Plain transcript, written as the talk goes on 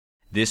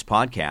This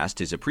podcast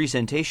is a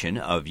presentation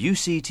of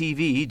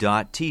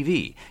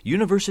UCTV.tv,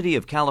 University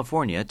of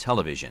California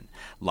Television.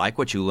 Like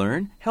what you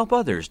learn? Help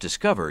others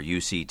discover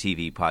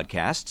UCTV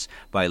podcasts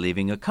by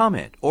leaving a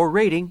comment or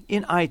rating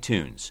in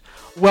iTunes.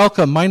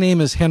 Welcome. My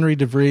name is Henry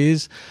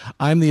DeVries.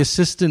 I'm the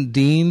Assistant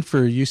Dean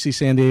for UC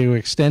San Diego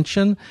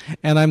Extension,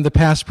 and I'm the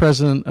past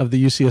president of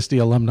the UCSD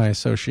Alumni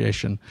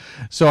Association.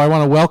 So I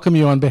want to welcome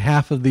you on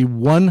behalf of the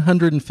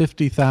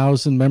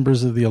 150,000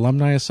 members of the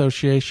Alumni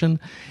Association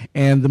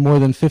and the more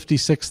than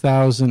 56,000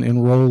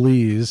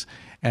 enrollees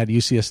at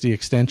UCSD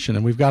Extension.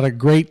 And we've got a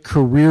great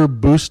career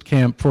boost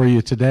camp for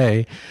you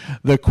today.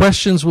 The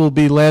questions will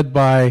be led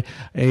by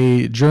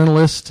a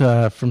journalist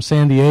from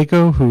San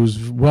Diego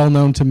who's well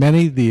known to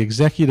many, the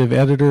executive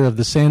editor of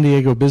the San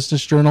Diego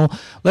Business Journal.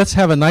 Let's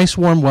have a nice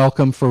warm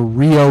welcome for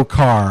Rio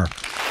Carr.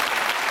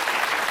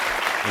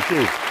 Thank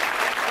you.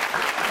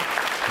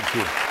 Thank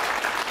you.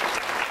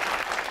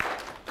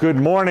 Good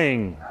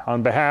morning.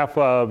 On behalf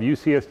of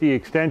UCSD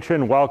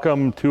Extension,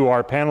 welcome to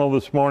our panel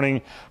this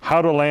morning,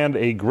 How to Land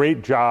a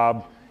Great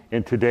Job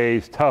in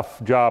Today's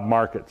Tough Job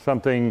Market.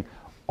 Something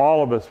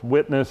all of us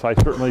witness. I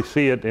certainly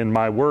see it in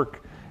my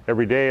work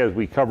every day as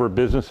we cover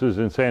businesses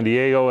in San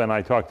Diego, and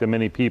I talk to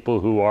many people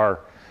who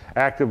are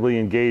actively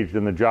engaged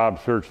in the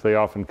job search. They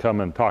often come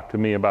and talk to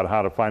me about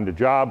how to find a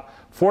job.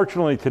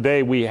 Fortunately,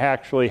 today we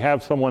actually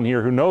have someone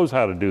here who knows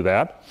how to do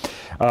that.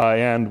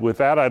 And with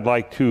that, I'd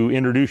like to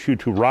introduce you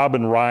to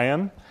Robin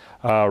Ryan.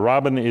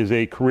 Robin is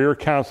a career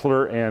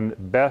counselor and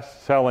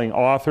best-selling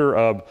author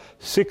of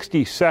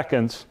 60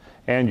 Seconds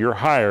and You're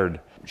Hired.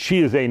 She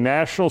is a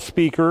national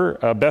speaker,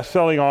 a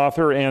best-selling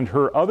author, and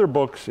her other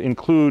books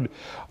include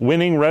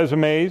Winning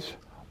Resumes,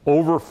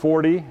 Over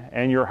 40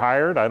 and You're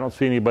Hired. I don't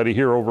see anybody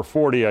here over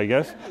 40, I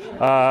guess.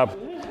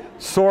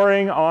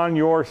 Soaring on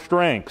Your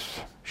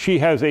Strengths. She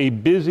has a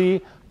busy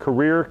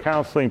career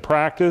counseling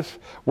practice,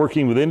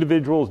 working with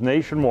individuals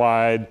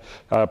nationwide,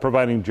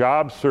 providing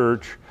job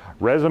search,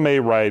 resume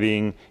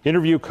writing,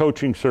 interview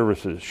coaching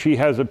services. She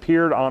has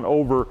appeared on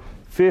over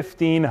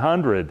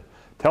 1,500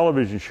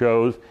 television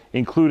shows,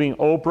 including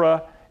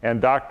Oprah and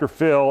Dr.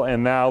 Phil,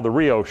 and now The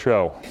Rio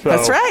Show. So,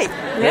 that's right.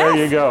 There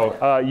you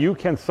go. You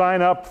can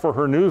sign up for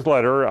her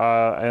newsletter,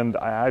 and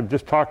I've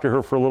just talked to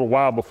her for a little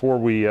while before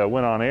we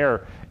went on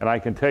air, and I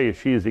can tell you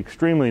she is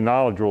extremely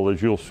knowledgeable,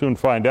 as you'll soon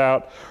find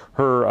out.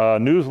 Her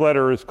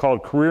newsletter is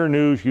called Career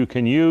News You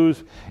Can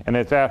Use, and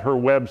it's at her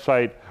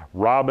website,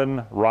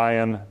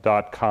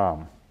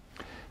 robinryan.com.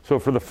 So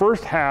for the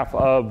first half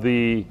of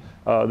the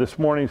this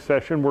morning's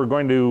session, we're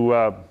going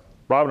to,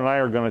 Robin and I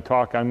are going to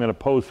talk. I'm going to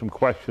pose some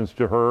questions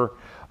to her.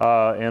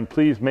 And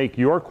please make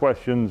your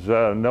questions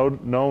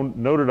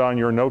noted on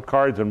your note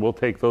cards, and we'll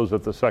take those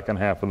at the second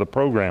half of the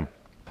program.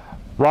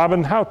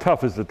 Robin, how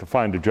tough is it to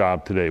find a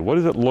job today? What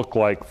does it look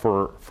like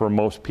for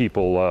most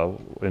people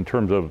in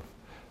terms of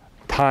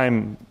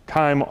time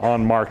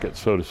on market,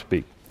 so to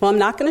speak? Well, I'm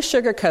not going to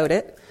sugarcoat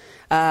it.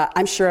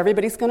 I'm sure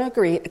everybody's going to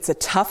agree. It's a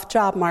tough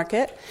job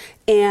market.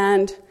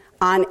 And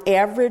on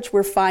average,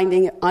 we're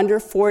finding under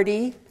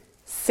 40,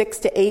 6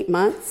 to 8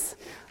 months.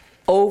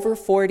 Over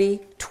 40,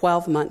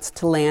 12 months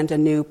to land a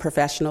new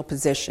professional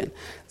position.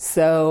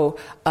 So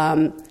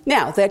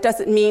now, that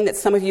doesn't mean that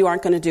some of you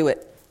aren't going to do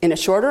it in a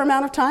shorter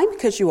amount of time,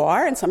 because you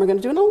are, and some are going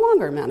to do it in a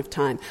longer amount of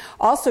time.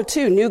 Also,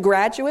 too, new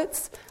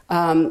graduates,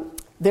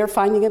 they're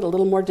finding it a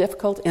little more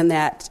difficult in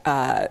that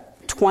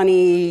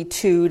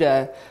 22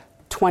 to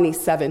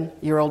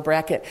 27-year-old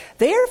bracket.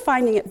 They are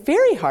finding it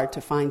very hard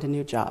to find a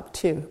new job,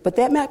 too. But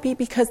that might be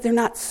because they're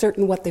not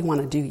certain what they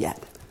want to do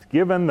yet.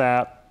 Given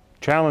that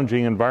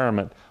challenging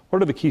environment,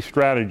 what are the key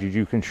strategies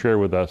you can share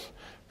with us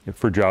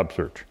for job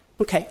search?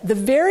 Okay, the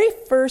very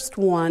first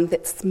one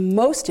that's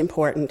most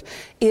important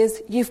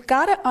is you've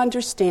got to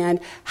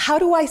understand, how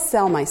do I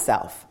sell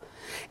myself?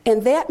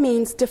 And that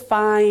means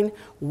define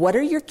what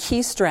are your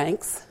key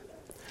strengths,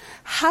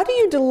 how do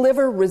you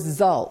deliver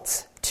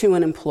results to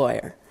an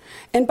employer?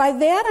 And by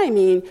that I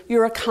mean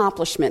your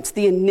accomplishments,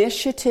 the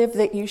initiative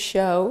that you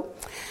show.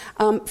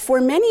 For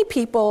many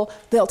people,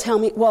 they'll tell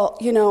me, well,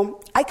 you know,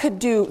 I could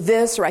do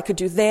this, or I could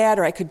do that,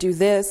 or I could do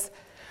this.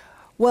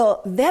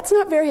 Well, that's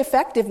not very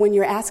effective when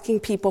you're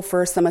asking people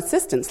for some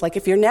assistance. Like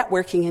if you're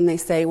networking and they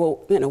say, well,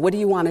 you know, what do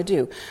you want to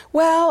do?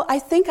 Well, I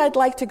think I'd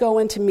like to go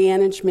into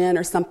management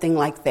or something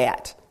like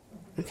that.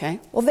 Okay?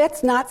 Well,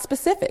 that's not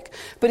specific.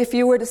 But if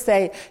you were to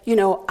say, you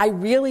know, I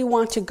really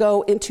want to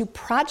go into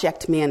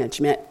project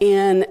management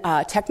in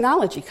a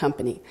technology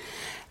company,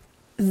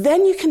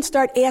 then you can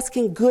start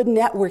asking good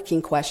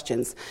networking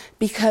questions,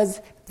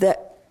 because the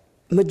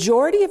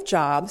majority of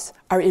jobs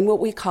are in what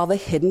we call the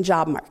hidden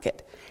job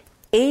market.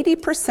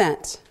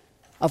 80%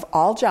 of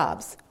all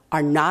jobs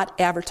are not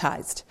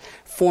advertised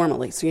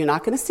formally, so you're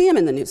not going to see them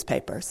in the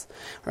newspapers,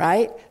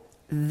 right?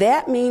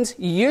 That means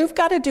you've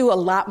got to do a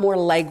lot more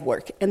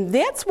legwork, and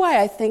that's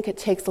why I think it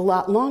takes a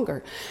lot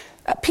longer.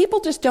 People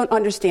just don't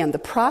understand the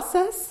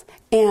process,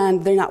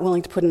 and they're not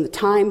willing to put in the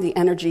time, the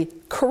energy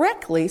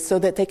correctly so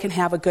that they can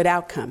have a good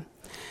outcome.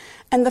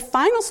 And the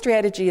final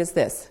strategy is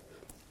this.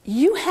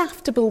 You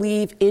have to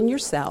believe in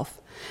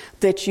yourself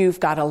that you've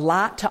got a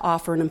lot to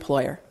offer an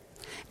employer.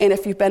 And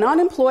if you've been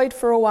unemployed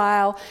for a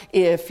while,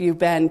 if you've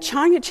been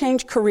trying to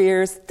change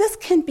careers, this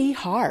can be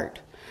hard.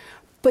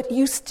 But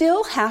you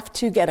still have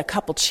to get a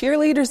couple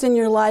cheerleaders in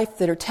your life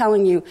that are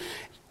telling you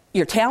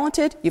you're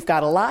talented, you've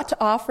got a lot to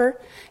offer.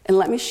 And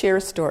let me share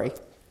a story.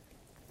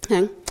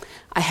 Okay?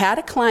 I had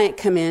a client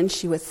come in.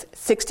 She was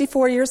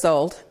 64 years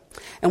old.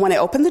 And when I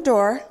opened the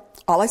door,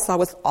 all I saw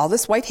was all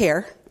this white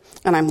hair.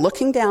 And I'm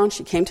looking down.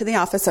 She came to the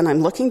office, and I'm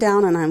looking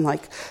down, and I'm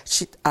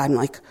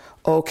like,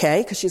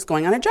 okay, because she's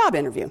going on a job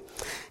interview.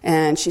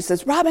 And she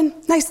says, Robin,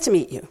 nice to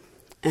meet you.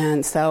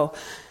 And so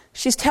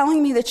she's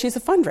telling me that she's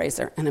a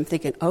fundraiser. And I'm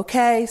thinking,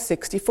 okay,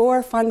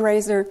 64,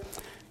 fundraiser.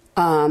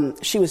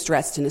 She was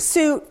dressed in a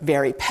suit,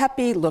 very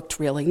peppy, looked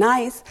really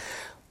nice.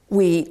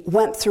 We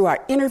went through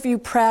our interview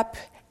prep,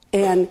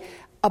 and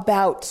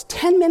about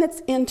 10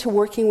 minutes into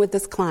working with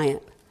this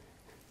client,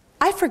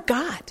 I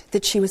forgot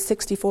that she was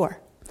 64.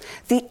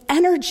 The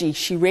energy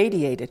she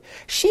radiated.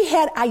 She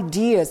had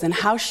ideas on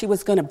how she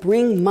was going to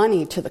bring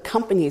money to the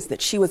companies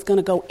that she was going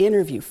to go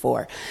interview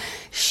for.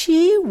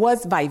 She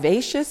was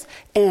vivacious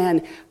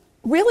and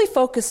really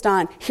focused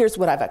on, here's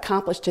what I've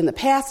accomplished in the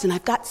past, and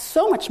I've got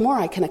so much more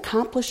I can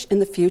accomplish in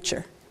the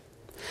future.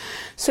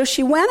 So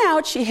she went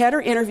out, she had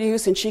her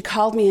interviews, and she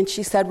called me and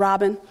she said,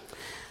 Robin,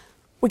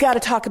 we got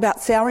to talk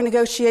about salary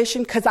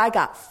negotiation because I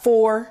got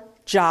 4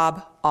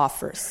 job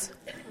offers.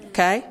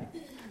 Okay?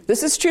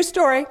 This is a true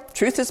story.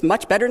 Truth is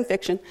much better than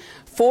fiction.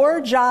 4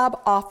 job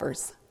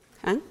offers.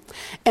 Okay?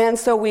 And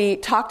so we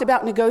talked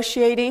about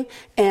negotiating,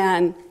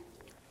 and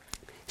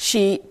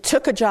she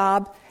took a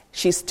job.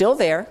 She's still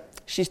there.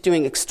 She's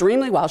doing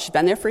extremely well. She's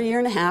been there for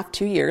 1.5 years,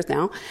 2 years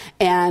now,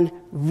 and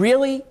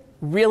really,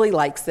 really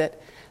likes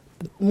it.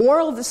 The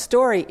moral of the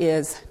story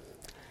is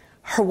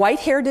her white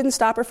hair didn't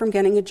stop her from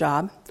getting a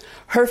job.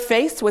 Her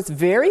face was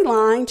very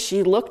lined.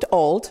 She looked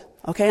old.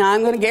 Okay, I'm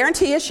going to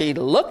guarantee you she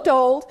looked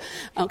old,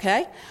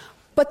 okay?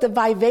 But the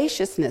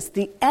vivaciousness,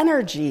 the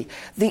energy,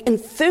 the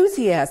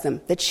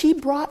enthusiasm that she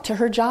brought to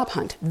her job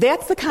hunt,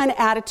 that's the kind of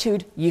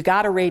attitude you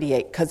got to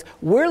radiate, because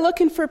we're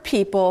looking for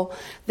people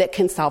that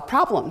can solve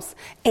problems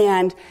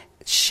and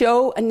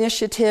show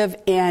initiative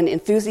and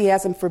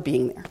enthusiasm for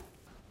being there.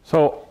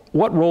 So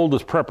what role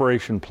does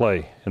preparation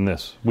play in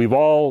this? We've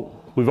all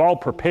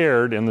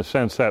prepared in the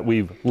sense that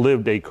we've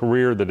lived a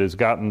career that has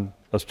gotten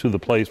us to the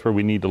place where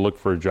we need to look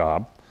for a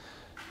job.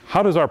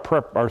 How does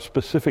our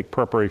specific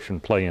preparation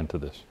play into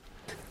this?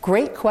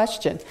 Great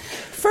question.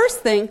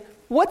 First thing,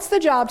 what's the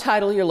job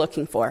title you're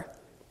looking for?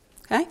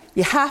 Okay?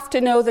 You have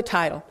to know the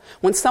title.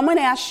 When someone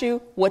asks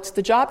you, what's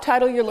the job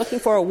title you're looking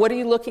for, or what are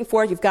you looking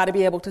for, you've got to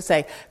be able to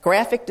say,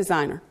 graphic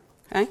designer.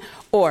 Okay?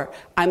 Or,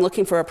 I'm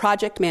looking for a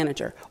project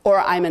manager.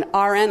 Or, I'm an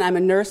RN, I'm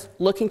a nurse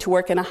looking to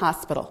work in a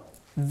hospital.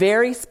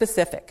 Very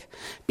specific,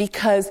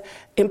 because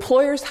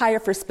employers hire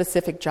for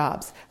specific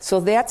jobs. So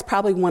that's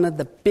probably one of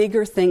the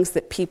bigger things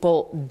that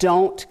people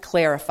don't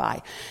clarify.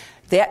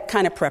 That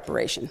kind of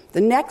preparation. The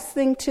next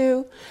thing,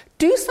 too,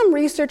 do some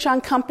research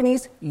on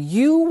companies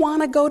you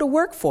want to go to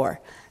work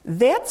for.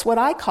 That's what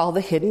I call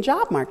the hidden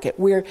job market,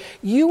 where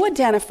you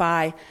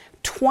identify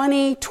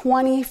 20,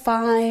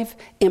 25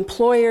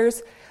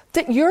 employers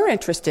that you're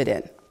interested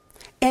in.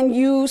 And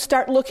you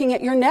start looking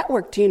at your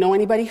network. Do you know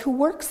anybody who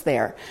works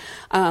there?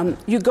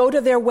 You go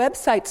to their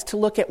websites to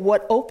look at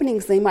what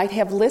openings they might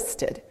have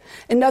listed.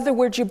 In other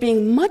words, you're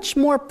being much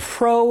more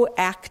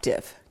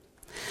proactive.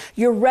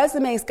 Your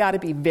resume's got to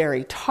be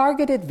very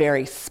targeted,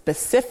 very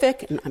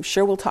specific, and I'm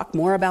sure we'll talk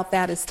more about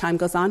that as time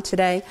goes on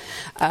today.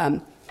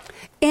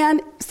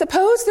 And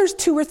suppose there's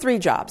 2 or 3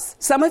 jobs.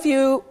 Some of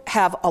you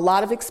have a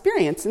lot of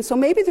experience, and so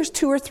maybe there's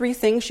 2 or 3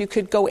 things you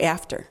could go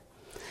after.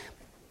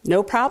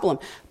 No problem.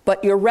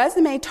 But your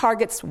resume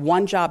targets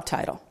one job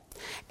title.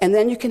 And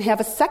then you can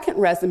have a second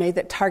resume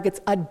that targets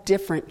a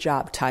different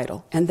job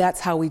title. And that's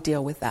how we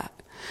deal with that.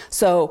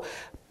 So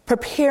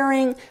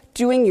preparing,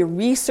 doing your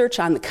research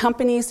on the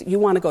companies you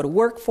want to go to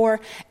work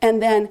for,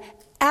 and then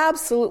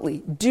absolutely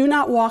do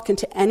not walk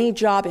into any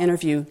job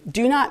interview,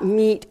 do not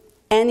meet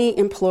any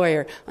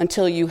employer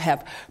until you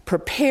have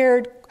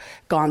prepared,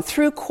 gone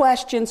through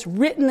questions,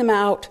 written them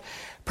out,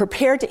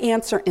 prepared to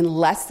answer in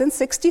less than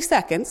 60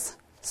 seconds,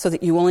 so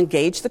that you will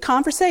engage the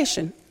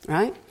conversation,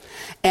 right?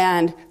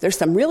 And there's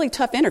some really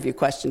tough interview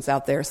questions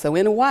out there, so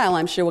in a while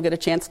I'm sure we'll get a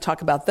chance to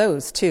talk about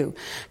those too.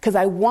 Because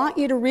I want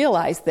you to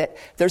realize that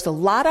there's a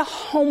lot of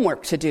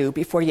homework to do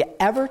before you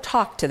ever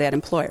talk to that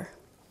employer.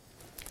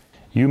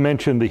 You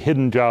mentioned the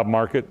hidden job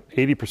market.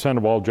 80%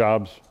 of all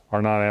jobs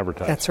are not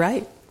advertised. That's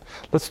right.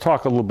 Let's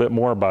talk a little bit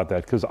more about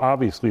that, because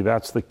obviously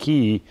that's the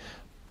key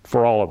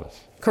for all of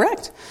us.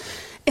 Correct.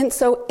 And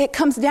so it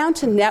comes down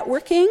to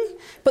networking,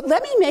 but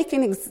let me make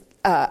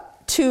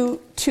two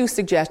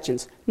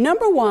suggestions.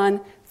 Number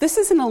one, this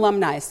is an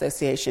alumni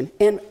association,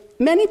 and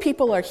many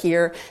people are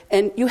here,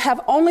 and you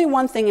have only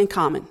one thing in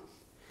common: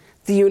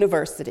 the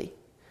university.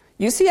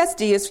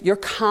 UCSD is your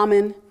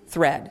common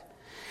thread.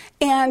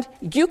 And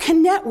you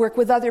can network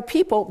with other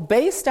people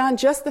based on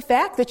just the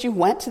fact that you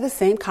went to the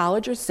same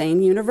college or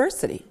same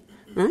university.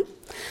 Right?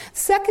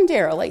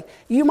 Secondarily,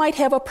 you might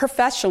have a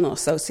professional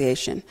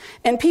association.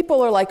 And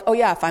people are like, oh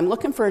yeah, if I'm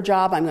looking for a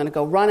job, I'm going to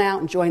go run out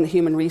and join the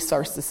Human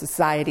Resources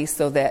Society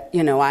so that,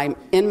 I'm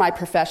in my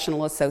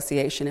professional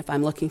association if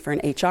I'm looking for an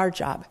HR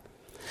job.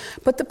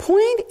 But the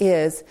point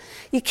is,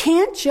 you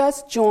can't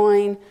just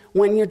join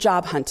when you're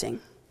job hunting.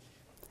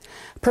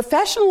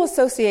 Professional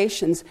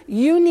associations,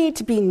 you need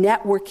to be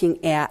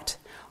networking at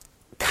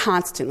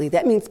constantly.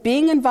 That means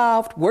being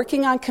involved,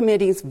 working on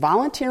committees,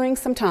 volunteering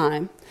some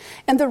time.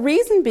 And the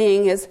reason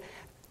being is,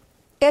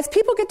 as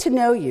people get to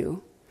know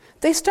you,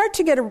 they start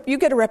to you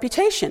get a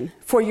reputation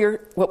for your,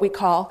 what we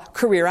call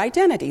career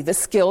identity, the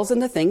skills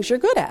and the things you're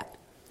good at.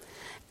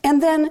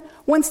 And then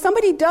when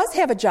somebody does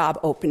have a job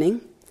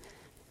opening,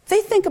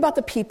 they think about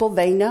the people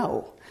they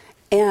know.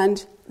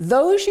 And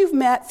those you've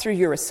met through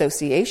your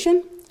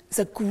association is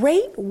a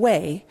great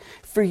way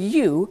for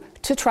you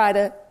to try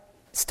to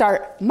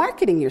start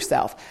marketing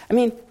yourself. I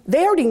mean,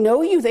 they already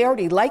know you, they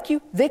already like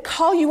you. They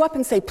call you up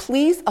and say,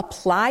 please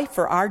apply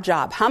for our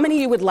job. How many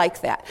of you would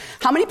like that?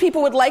 How many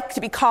people would like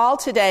to be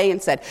called today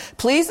and said,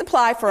 please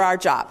apply for our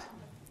job?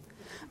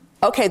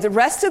 Okay, the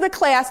rest of the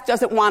class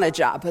doesn't want a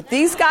job, but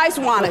these guys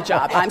want a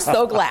job. I'm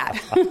so glad.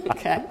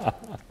 Okay.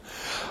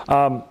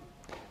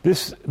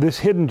 This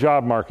hidden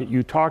job market,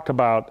 you talked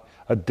about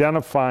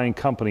identifying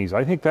companies.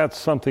 I think that's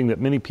something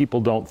that many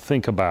people don't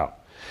think about.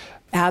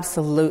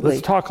 Absolutely.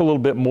 Let's talk a little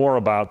bit more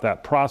about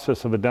that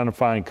process of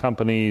identifying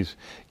companies,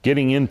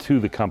 getting into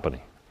the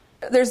company.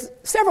 There's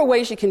several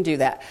ways you can do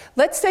that.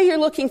 Let's say you're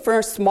looking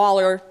for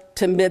smaller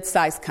to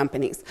mid-sized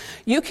companies.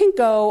 You can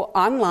go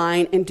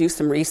online and do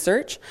some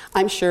research.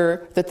 I'm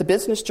sure that the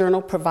Business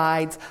Journal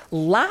provides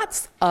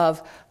lots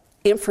of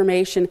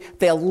information.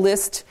 They'll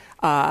list,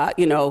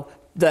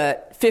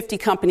 the 50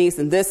 companies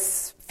in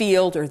this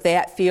field or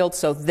that field,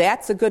 so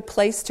that's a good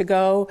place to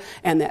go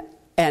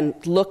and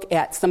look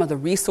at some of the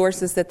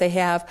resources that they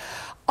have.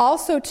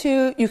 Also,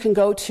 too, you can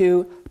go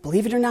to,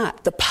 believe it or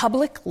not, the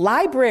public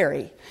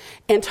library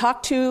and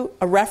talk to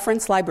a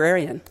reference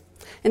librarian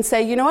and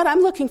say, you know what,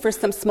 I'm looking for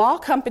some small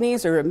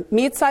companies or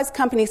mid-sized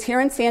companies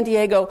here in San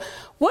Diego.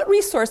 What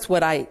resource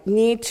would I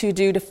need to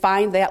do to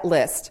find that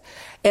list?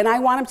 And I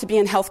want them to be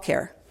in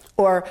healthcare,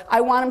 or I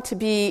want them to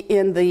be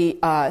in the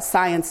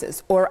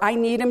sciences, or I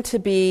need them to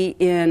be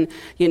in,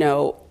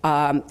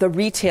 the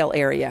retail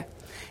area.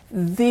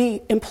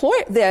 The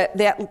employer,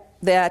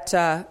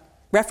 that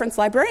reference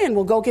librarian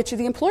will go get you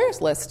the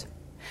employer's list.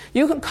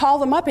 You can call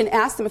them up and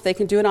ask them if they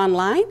can do it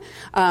online.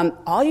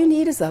 All you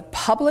need is a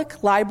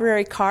public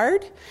library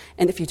card,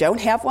 and if you don't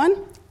have one,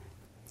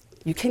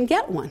 you can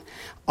get one.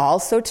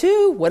 Also,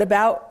 too, what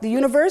about the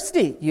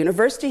university?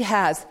 University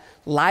has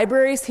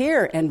libraries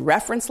here and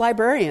reference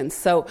librarians.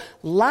 So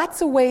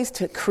lots of ways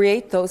to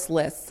create those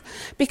lists,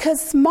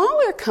 because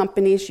smaller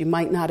companies you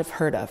might not have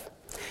heard of.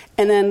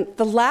 And then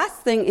the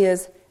last thing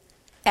is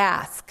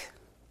ask.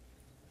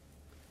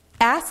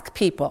 Ask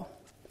people.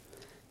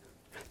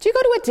 Do you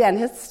go to a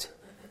dentist?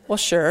 Well,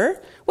 sure.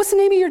 What's the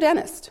name of your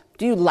dentist?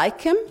 Do you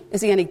like him?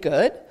 Is he any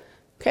good?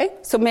 Okay,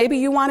 so maybe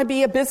you want to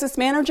be a business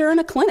manager in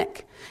a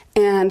clinic.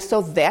 And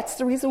so that's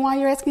the reason why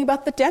you're asking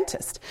about the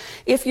dentist.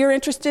 If you're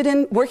interested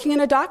in working in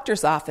a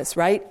doctor's office,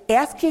 right,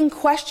 asking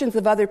questions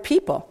of other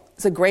people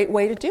is a great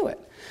way to do it.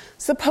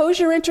 Suppose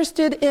you're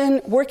interested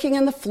in working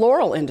in the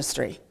floral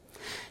industry.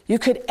 You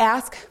could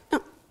ask,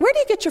 where do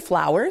you get your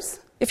flowers?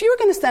 If you were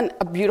going to send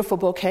a beautiful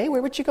bouquet,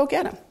 where would you go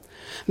get them?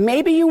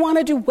 Maybe you want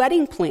to do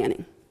wedding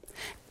planning.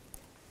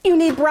 You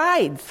need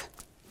brides.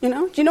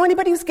 Do you know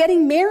anybody who's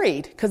getting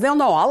married? Because they'll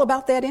know all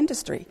about that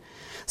industry.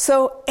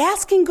 So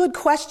asking good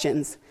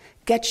questions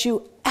gets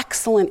you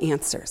excellent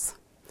answers.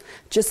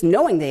 Just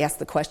knowing they ask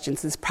the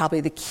questions is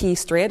probably the key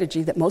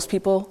strategy that most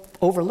people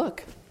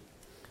overlook.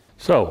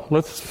 So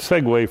let's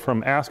segue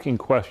from asking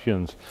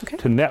questions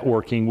to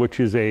networking, which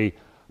is a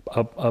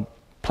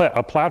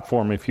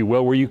platform, if you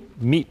will, where you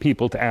meet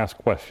people to ask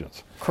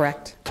questions.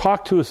 Correct.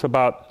 Talk to us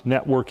about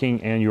networking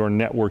and your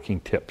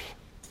networking tips.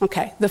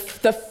 Okay. The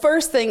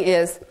first thing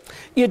is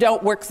you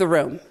don't work the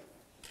room.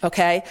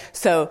 Okay?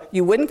 So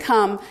you wouldn't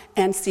come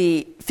and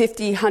see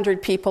 50,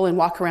 100 people and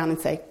walk around and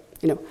say,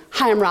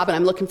 hi, I'm Robin,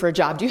 I'm looking for a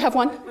job. Do you have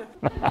one?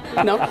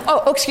 No?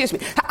 Oh, excuse me.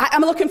 I'm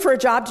looking for a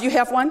job. Do you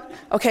have one?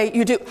 Okay,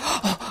 you do.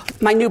 Oh,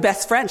 my new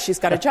best friend, she's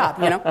got a job,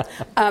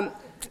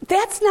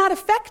 That's not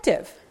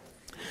effective.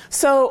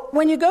 So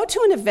when you go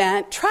to an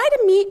event, try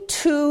to meet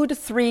 2 to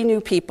 3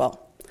 new people.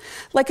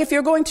 Like if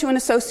you're going to an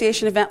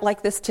association event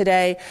like this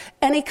today,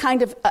 any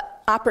kind of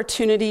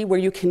opportunity where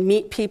you can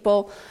meet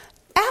people,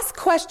 ask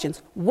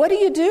questions. What do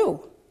you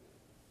do?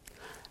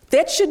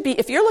 That should be,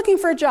 if you're looking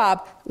for a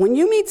job, when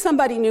you meet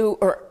somebody new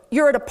or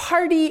you're at a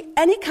party,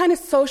 any kind of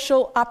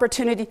social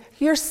opportunity,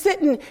 you're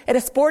sitting at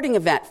a sporting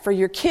event for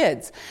your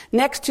kids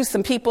next to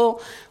some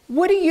people,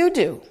 what do you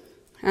do?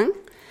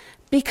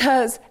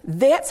 Because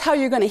that's how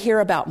you're going to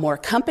hear about more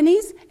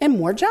companies and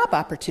more job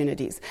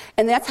opportunities.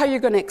 And that's how you're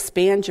going to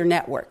expand your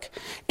network.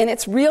 And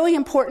it's really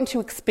important to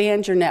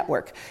expand your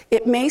network.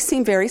 It may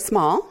seem very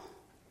small,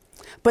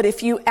 but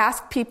if you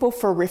ask people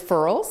for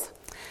referrals,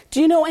 Do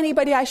you know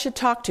anybody I should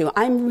talk to?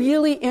 I'm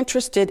really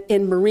interested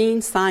in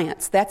marine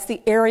science. That's the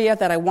area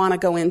that I want to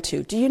go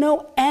into. Do you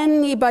know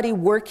anybody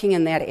working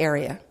in that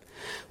area?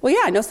 Well,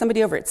 yeah, I know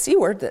somebody over at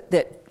Seaward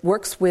that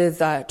works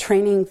with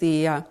training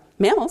the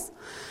mammals,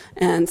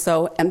 and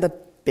the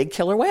big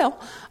killer whale.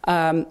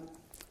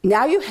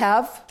 Now you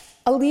have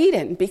a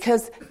lead-in,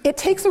 because it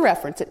takes a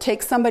reference. It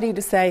takes somebody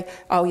to say,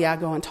 oh, yeah,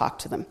 go and talk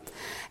to them.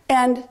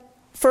 And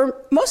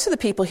for most of the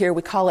people here,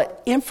 we call it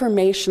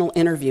informational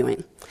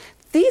interviewing.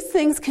 These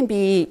things can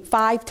be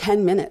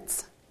 5-10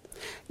 minutes.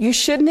 You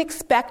shouldn't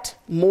expect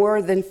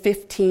more than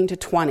 15 to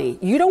 20.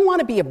 You don't want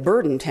to be a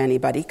burden to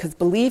anybody, because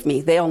believe me,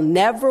 they'll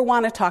never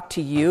want to talk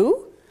to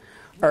you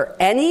or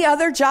any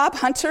other job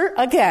hunter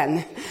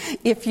again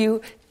if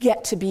you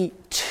get to be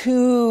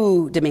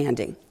too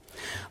demanding.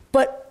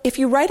 But if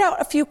you write out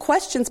a few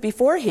questions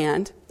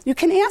beforehand, you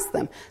can ask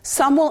them.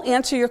 Some will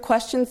answer your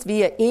questions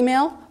via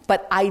email,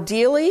 but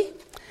ideally,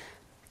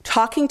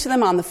 talking to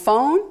them on the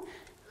phone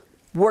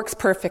works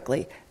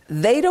perfectly.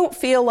 They don't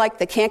feel like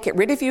they can't get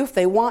rid of you if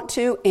they want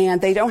to,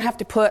 and they don't have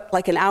to put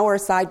like an hour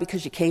aside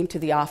because you came to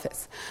the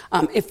office.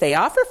 If they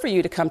offer for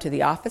you to come to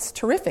the office,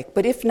 terrific.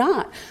 But if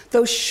not,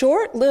 those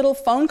short little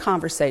phone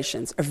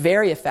conversations are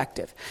very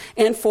effective.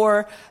 And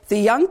for the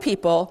young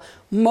people,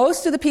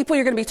 most of the people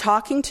you're going to be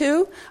talking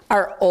to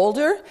are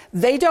older.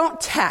 They don't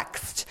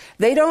text.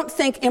 They don't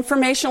think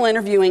informational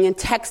interviewing and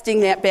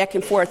texting that back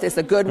and forth is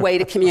a good way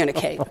to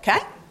communicate, okay?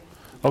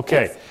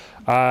 Okay. Yes.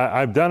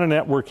 I've done a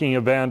networking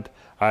event.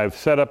 I've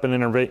set up an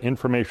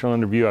informational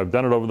interview. I've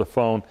done it over the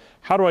phone.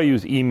 How do I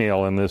use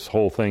email in this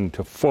whole thing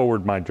to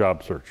forward my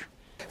job search?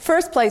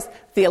 First place,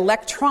 the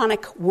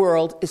electronic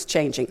world is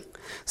changing.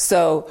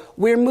 So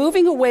we're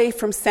moving away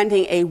from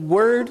sending a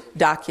Word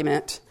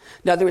document.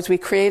 In other words, we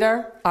create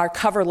our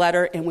cover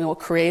letter and we will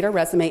create a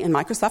resume in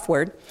Microsoft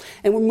Word.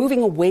 And we're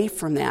moving away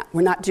from that.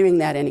 We're not doing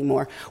that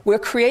anymore. We're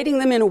creating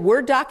them in a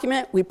Word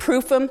document. We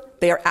proof them.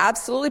 They are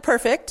absolutely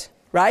perfect,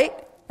 right?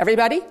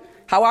 Everybody?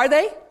 How are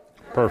they?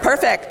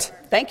 Perfect.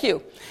 Thank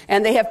you.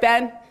 And they have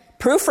been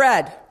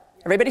proofread.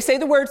 Everybody say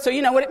the word so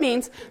you know what it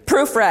means.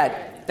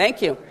 Proofread.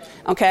 Thank you.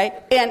 Okay?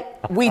 And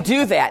we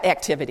do that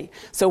activity.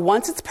 So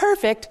once it's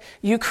perfect,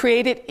 you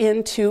create it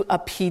into a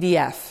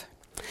PDF.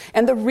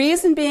 And the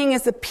reason being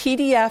is the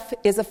PDF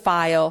is a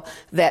file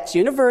that's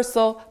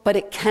universal, but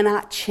it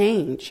cannot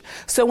change.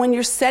 So when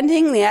you're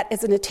sending that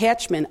as an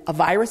attachment, a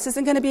virus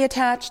isn't going to be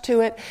attached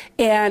to it,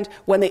 and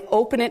when they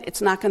open it,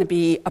 it's not going to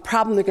be a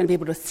problem. They're going to be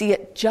able to see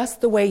it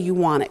just the way you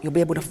want it. You'll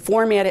be able to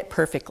format it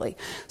perfectly.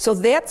 So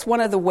that's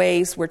one of the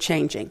ways we're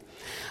changing.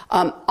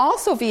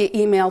 Also via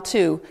email,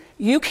 too,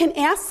 you can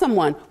ask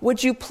someone,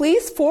 would you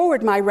please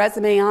forward my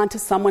resume on to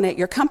someone at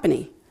your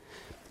company?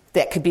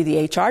 That could be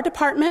the HR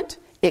department.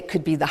 It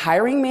could be the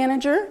hiring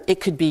manager. It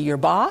could be your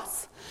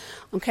boss.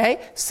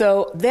 Okay?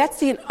 So that's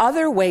the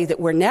other way that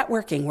we're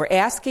networking. We're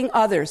asking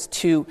others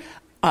to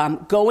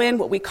go in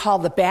what we call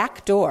the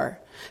back door.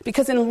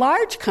 Because in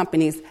large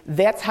companies,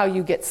 that's how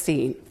you get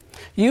seen.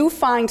 You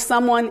find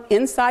someone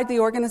inside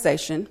the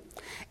organization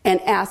and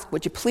ask,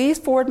 would you please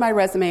forward my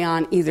resume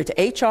on either to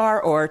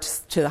HR or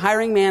to the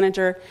hiring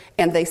manager?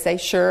 And they say,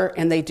 sure,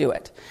 and they do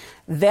it.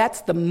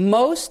 That's the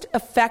most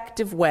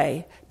effective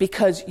way,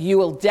 because you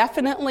will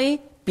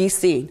definitely be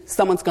seen.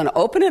 Someone's going to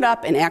open it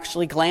up and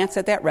actually glance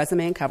at that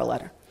resume and cover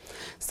letter.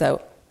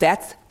 So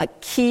that's a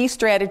key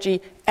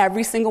strategy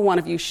every single one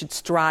of you should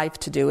strive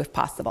to do if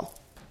possible.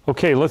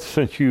 Okay,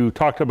 since you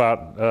talked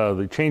about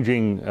the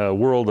changing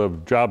world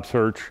of job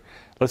search,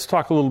 let's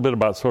talk a little bit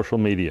about social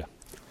media.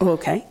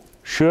 Okay.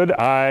 Should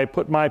I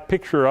put my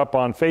picture up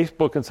on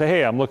Facebook and say,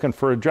 hey, I'm looking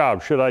for a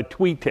job? Should I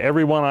tweet to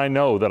everyone I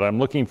know that I'm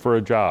looking for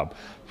a job?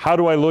 How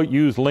do I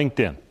use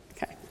LinkedIn?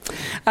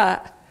 Okay.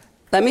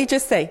 Let me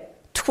just say,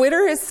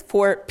 Twitter is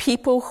for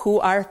people who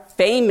are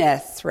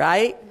famous,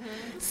 right?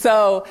 Mm-hmm.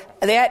 So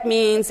that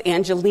means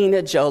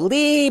Angelina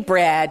Jolie,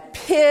 Brad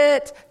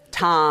Pitt,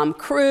 Tom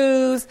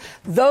Cruise,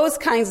 those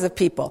kinds of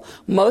people.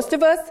 Most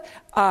of us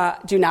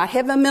do not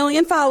have 1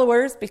 million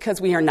followers because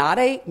we are not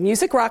a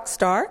music rock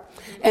star,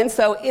 and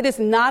so it is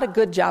not a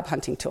good job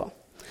hunting tool.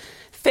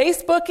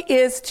 Facebook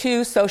is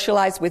to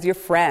socialize with your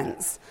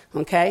friends,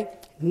 okay?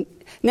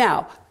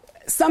 Now,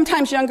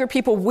 sometimes younger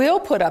people will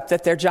put up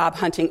that they're job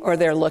hunting or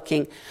they're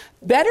looking.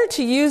 Better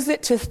to use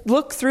it to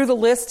look through the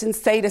list and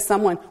say to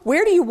someone,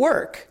 where do you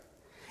work?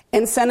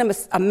 And send them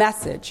a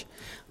message.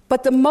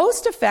 But the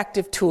most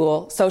effective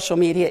tool, social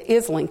media,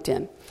 is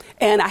LinkedIn.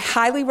 And I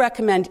highly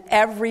recommend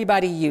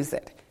everybody use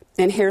it.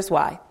 And here's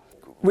why.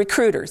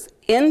 Recruiters,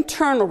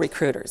 internal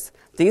recruiters,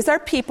 these are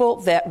people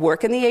that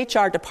work in the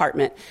HR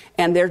department,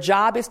 and their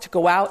job is to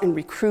go out and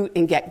recruit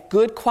and get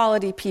good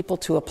quality people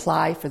to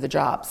apply for the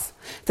jobs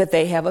that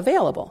they have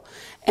available.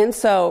 And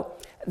so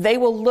they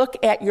will look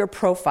at your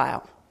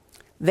profile.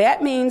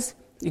 That means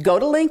you go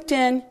to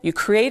LinkedIn, you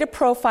create a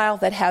profile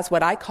that has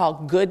what I call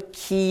good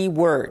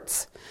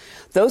keywords.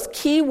 Those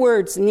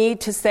keywords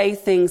need to say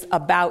things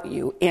about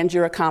you and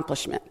your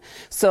accomplishment.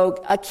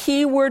 So a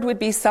keyword would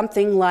be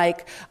something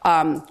like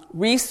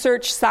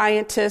research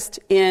scientist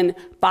in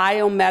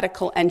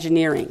biomedical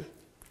engineering.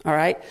 All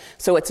right?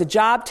 So it's a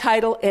job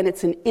title and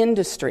it's an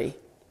industry.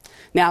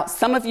 Now,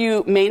 some of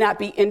you may not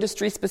be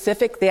industry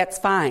specific, that's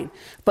fine.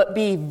 But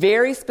be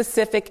very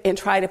specific and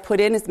try to put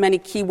in as many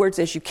keywords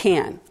as you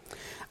can.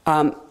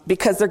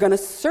 Because they're going to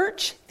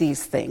search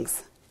these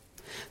things.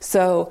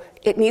 So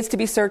it needs to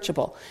be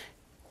searchable.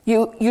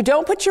 You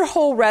don't put your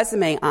whole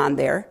resume on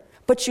there,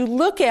 but you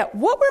look at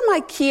what were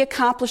my key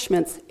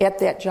accomplishments at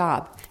that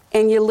job,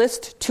 and you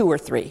list 2 or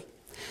 3.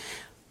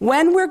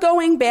 When we're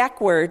going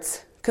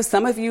backwards, because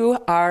some of you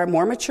are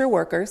more mature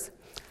workers,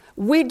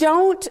 we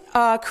don't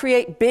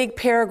create big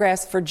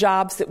paragraphs for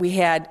jobs that we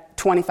had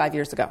 25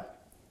 years ago.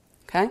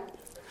 Okay?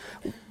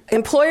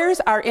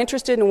 Employers are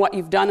interested in what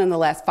you've done in the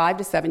last 5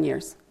 to 7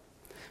 years.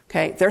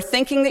 Okay? They're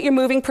thinking that you're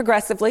moving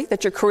progressively,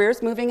 that your career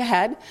is moving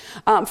ahead.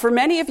 For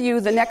many of you,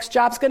 the next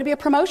job's going to be a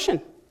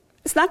promotion.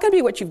 It's not going to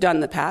be what you've done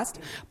in the past,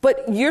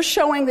 but you're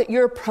showing that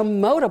you're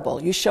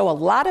promotable. You show a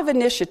lot of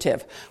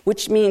initiative,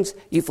 which means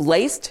you've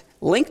laced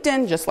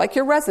LinkedIn, just like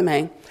your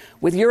resume,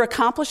 with your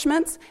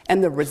accomplishments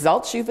and the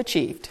results you've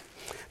achieved.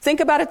 Think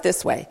about it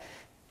this way.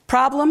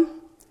 Problem,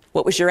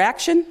 what was your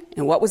action,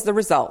 and what was the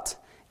result?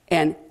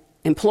 And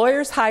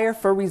employers hire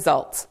for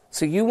results.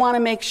 So you want to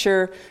make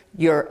sure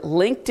your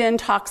LinkedIn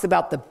talks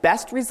about the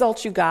best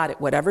results you got at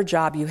whatever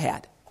job you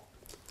had.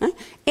 Okay?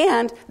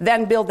 And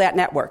then build that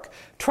network.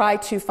 Try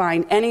to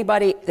find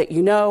anybody that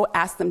you know,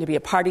 ask them to be a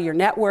part of your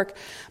network,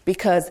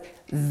 because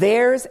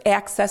there's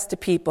access to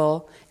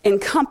people in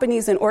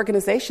companies and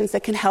organizations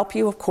that can help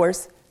you, of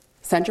course,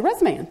 send your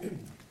resume in.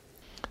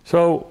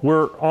 So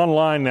we're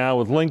online now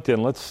with LinkedIn.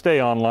 Let's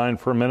stay online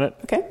for a minute.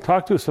 Okay.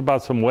 Talk to us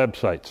about some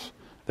websites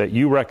that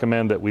you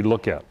recommend that we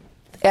look at.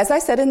 As I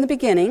said in the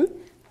beginning,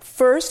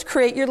 first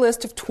create your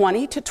list of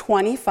 20 to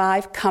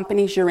 25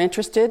 companies you're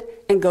interested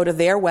and go to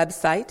their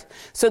website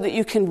so that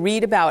you can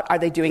read about, are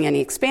they doing any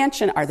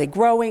expansion, are they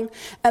growing,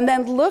 and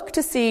then look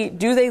to see,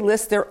 do they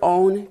list their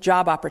own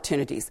job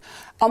opportunities.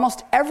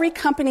 Almost every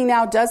company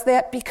now does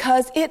that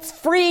because it's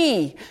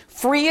free.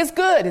 Free is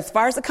good as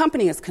far as the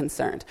company is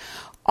concerned.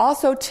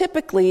 Also,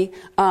 typically,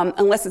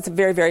 unless it's a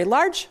very, very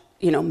large,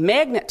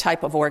 magnet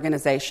type of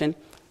organization,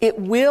 it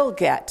will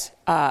get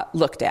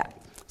looked at.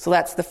 So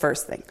that's the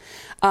first thing.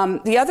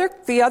 The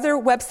other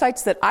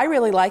websites that I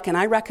really like and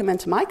I recommend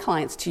to my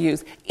clients to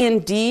use,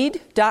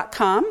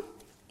 Indeed.com,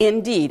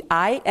 Indeed,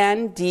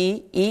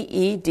 INDEED.com.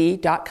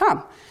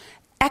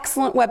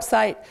 Excellent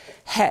website.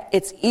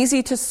 It's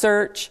easy to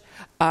search.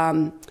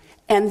 And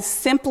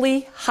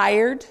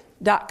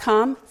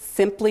SimplyHired.com,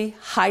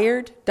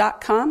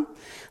 SimplyHired.com.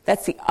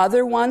 That's the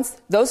other ones.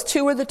 Those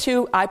 2 are the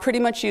 2 I pretty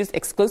much use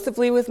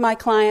exclusively with my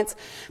clients,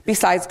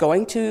 besides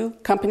going to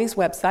companies'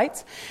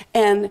 websites.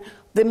 And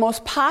the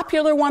most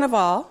popular one of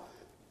all,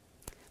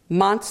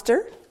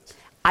 Monster,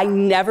 I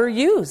never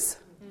use.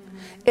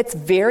 It's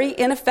very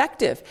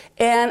ineffective.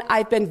 And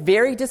I've been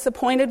very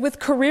disappointed with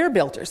Career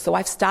Builder, so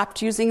I've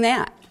stopped using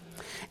that.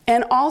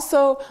 And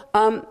also,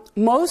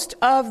 most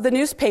of the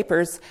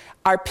newspapers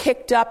are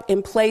picked up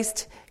and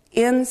placed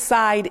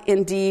inside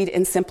Indeed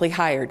and Simply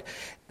Hired.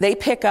 They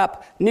pick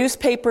up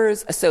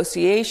newspapers,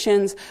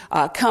 associations,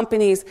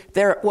 companies.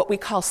 They're what we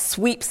call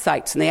sweep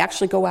sites, and they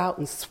actually go out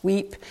and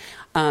sweep.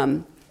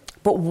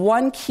 But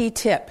one key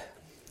tip,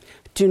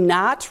 do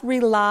not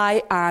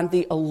rely on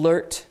the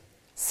alert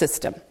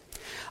system.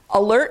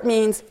 Alert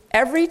means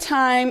every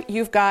time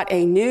you've got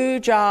a new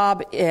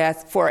job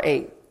for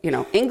a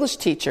English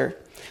teacher,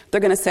 they're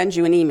going to send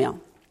you an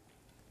email.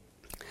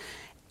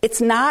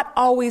 It's not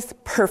always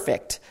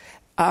perfect.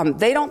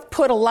 They don't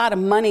put a lot of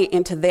money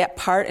into that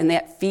part and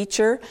that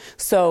feature.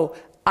 So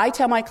I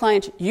tell my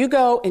clients, you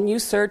go and you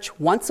search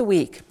once a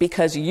week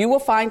because you will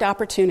find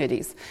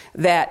opportunities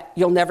that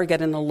you'll never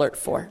get an alert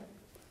for.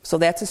 So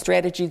that's a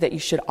strategy that you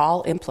should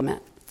all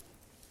implement.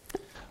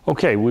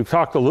 Okay, we've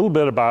talked a little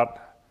bit about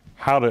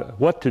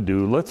what to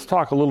do. Let's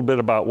talk a little bit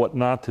about what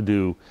not to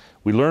do.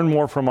 We learn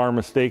more from our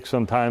mistakes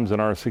sometimes than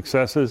our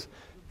successes.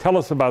 Tell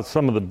us about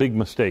some of the big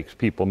mistakes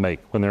people make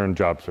when they're in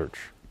job search.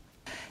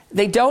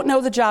 They don't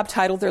know the job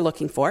title they're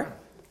looking for,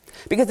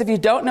 because if you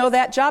don't know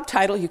that job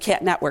title, you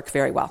can't network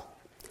very well.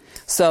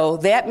 So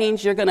that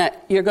means you're going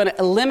to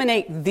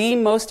eliminate the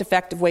most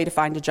effective way to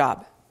find a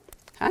job.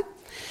 Okay?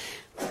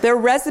 Their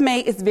resume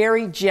is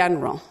very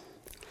general.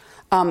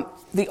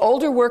 The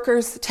older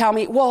workers tell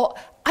me, well,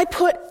 I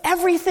put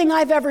everything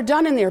I've ever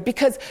done in there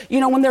because,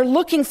 when they're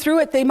looking through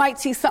it, they might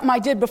see something I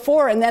did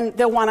before and then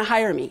they'll want to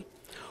hire me.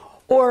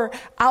 Or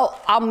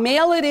I'll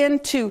mail it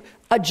into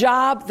a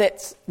job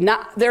that's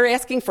not, they're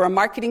asking for a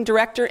marketing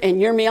director and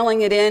you're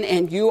mailing it in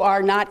and you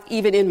are not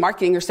even in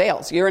marketing or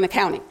sales, you're in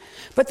accounting.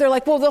 But they're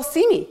like, well, they'll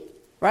see me,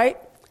 right?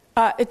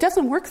 It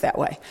doesn't work that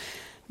way.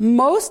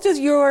 Most of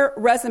your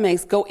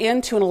resumes go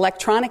into an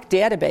electronic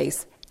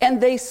database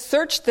and they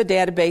search the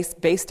database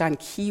based on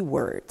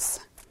keywords.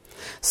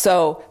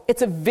 So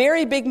it's a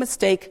very big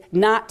mistake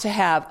not to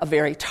have a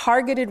very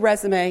targeted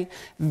resume,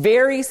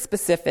 very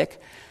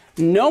specific,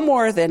 no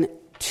more than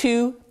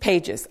 2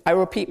 pages. I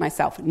repeat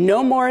myself,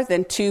 no more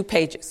than 2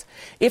 pages.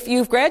 If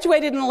you've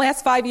graduated in the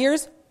last 5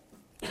 years,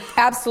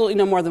 absolutely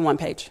no more than 1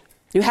 page.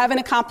 You haven't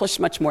accomplished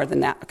much more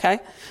than that, okay?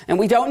 And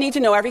we don't need to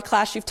know every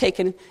class you've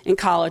taken in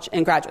college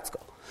and graduate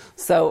school.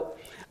 So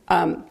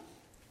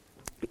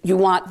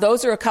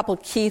those are a couple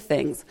key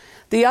things.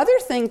 The other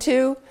thing,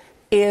 too,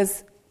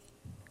 is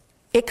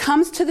it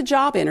comes to the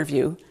job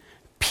interview.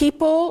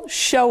 People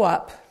show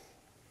up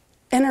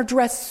and are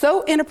dressed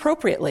so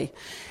inappropriately.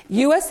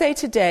 USA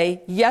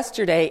Today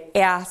yesterday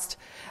asked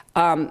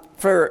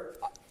for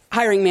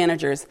hiring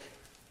managers,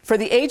 for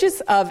the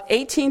ages of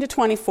 18 to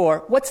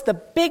 24, what's the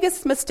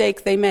biggest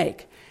mistake they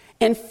make?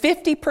 And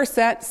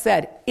 50%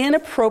 said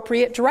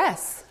inappropriate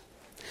dress.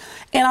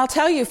 And I'll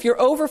tell you, if you're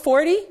over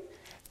 40,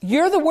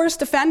 you're the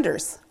worst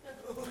offenders.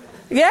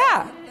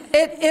 Yeah.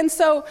 And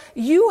so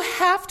you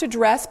have to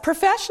dress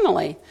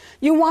professionally.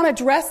 You want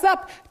to dress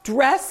up.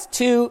 Dress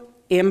to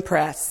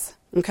impress.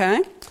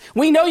 Okay?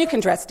 We know you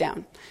can dress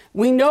down.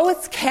 We know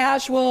it's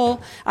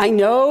casual. I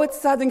know it's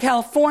Southern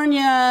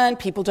California and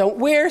people don't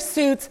wear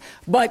suits.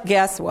 But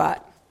guess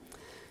what?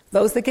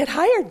 Those that get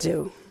hired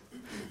do.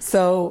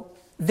 So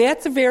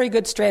that's a very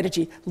good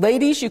strategy.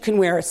 Ladies, you can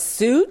wear a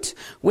suit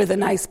with a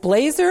nice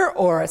blazer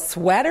or a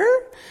sweater.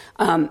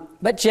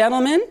 But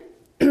gentlemen,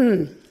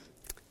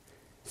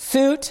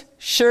 suit,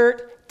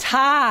 shirt,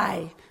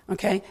 tie,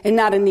 okay? And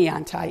not a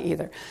neon tie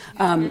either.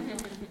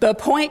 The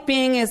point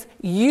being is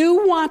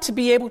you want to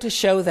be able to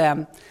show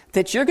them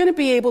that you're going to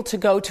be able to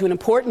go to an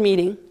important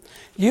meeting.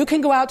 You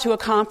can go out to a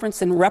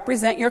conference and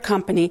represent your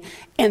company,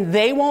 and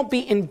they won't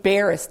be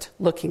embarrassed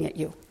looking at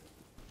you.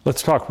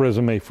 Let's talk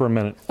resume for a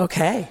minute.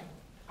 Okay.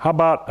 How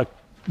about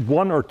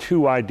one or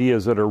two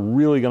ideas that are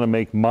really going to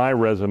make my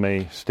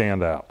resume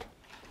stand out?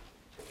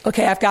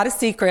 Okay, I've got a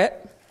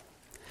secret.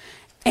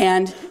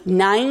 And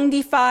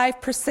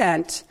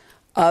 95%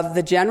 of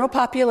the general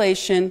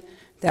population,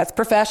 that's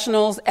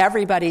professionals,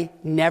 everybody,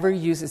 never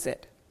uses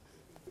it.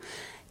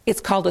 It's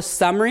called a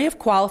summary of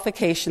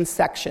qualifications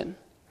section.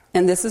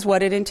 And this is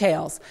what it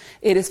entails.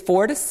 It is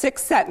 4 to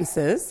 6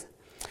 sentences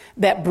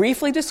that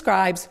briefly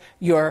describes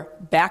your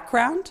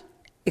background,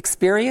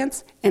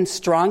 experience, and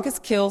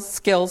strongest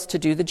skills to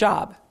do the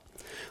job.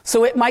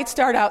 So it might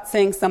start out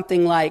saying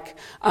something like,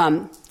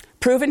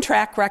 proven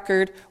track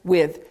record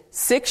with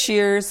 6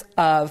 years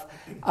of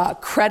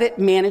credit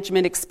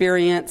management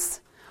experience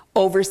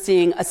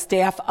overseeing a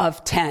staff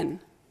of 10.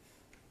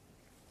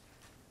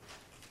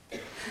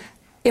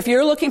 If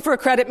you're looking for a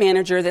credit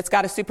manager that's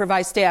got a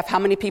supervised staff, how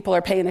many people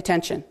are paying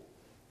attention?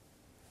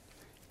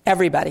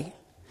 Everybody.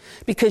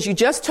 Because you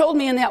just told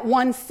me in that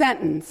one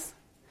sentence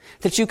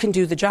that you can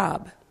do the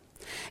job.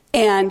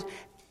 And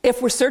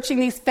if we're searching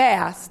these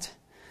fast,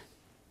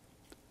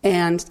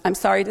 and I'm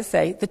sorry to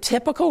say, the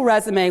typical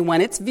resume,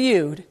 when it's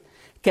viewed,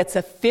 gets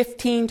a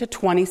 15 to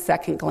 20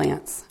 second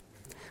glance.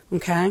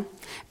 Okay?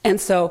 And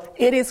so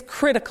it is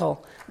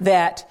critical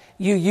that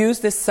you use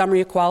this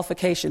summary of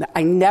qualification.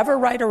 I never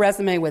write a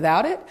resume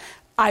without it.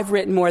 I've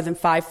written more than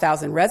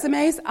 5,000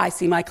 resumes. I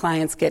see my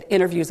clients get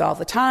interviews all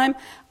the time.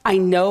 I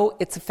know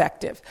it's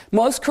effective.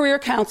 Most career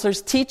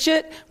counselors teach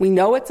it. We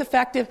know it's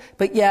effective,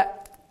 but yet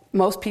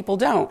most people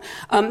don't.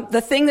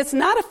 The thing that's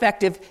not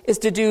effective is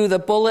to do the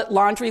bullet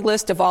laundry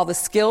list of all the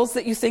skills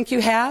that you think you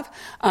have.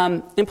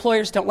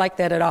 Employers don't like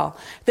that at all.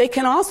 They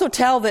can also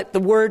tell that the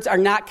words are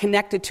not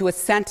connected to a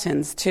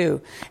sentence,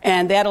 too,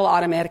 and that'll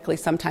automatically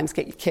sometimes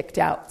get you kicked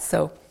out.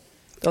 So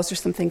those are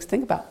some things to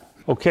think about.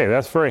 Okay,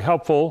 that's very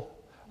helpful.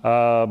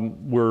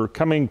 We're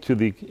coming to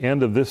the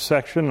end of this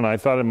section, and I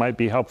thought it might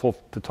be helpful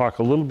to talk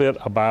a little bit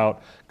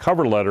about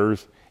cover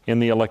letters in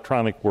the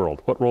electronic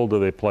world. What role do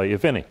they play,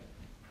 if any?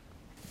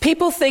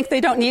 People think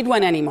they don't need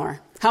one anymore.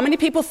 How many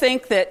people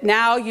think that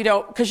now you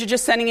don't, because you're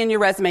just sending in your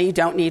resume, you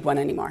don't need one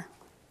anymore?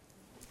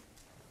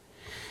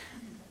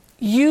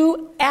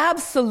 You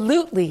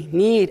absolutely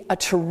need a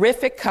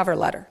terrific cover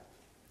letter.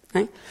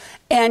 Right?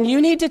 And you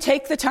need to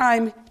take the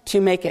time to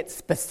make it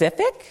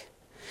specific,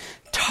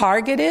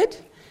 targeted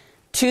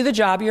to the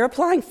job you're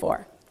applying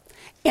for.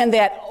 And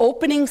that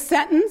opening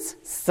sentence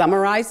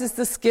summarizes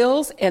the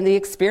skills and the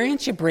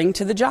experience you bring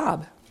to the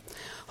job.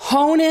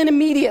 Hone in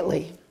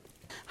immediately.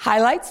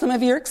 Highlight some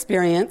of your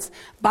experience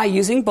by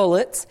using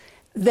bullets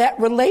that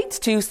relates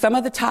to some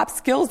of the top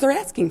skills they're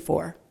asking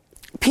for.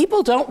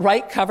 People don't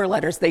write cover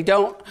letters. They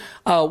don't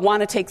want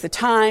to take the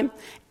time.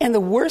 And the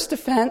worst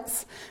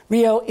offense,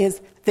 Rio,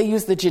 is they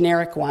use the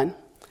generic one.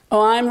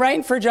 Oh, I'm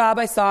writing for a job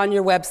I saw on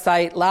your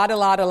website,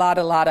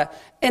 lotta.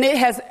 And it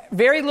has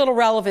very little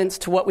relevance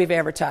to what we've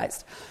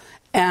advertised.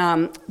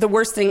 The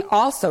worst thing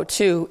also,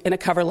 too, in a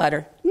cover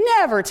letter,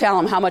 never tell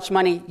them how much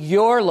money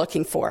you're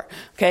looking for,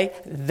 okay?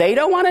 They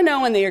don't want to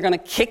know, and they are going to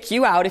kick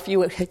you out if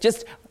you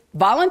just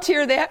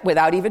volunteer that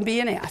without even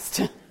being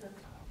asked.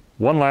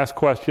 One last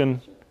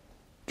question,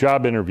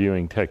 job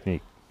interviewing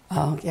technique.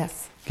 Oh,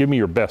 yes. Give me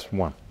your best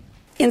one.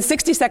 In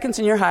 60 Seconds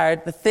and You're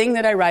Hired, the thing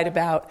that I write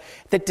about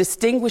that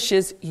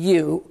distinguishes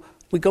you,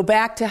 we go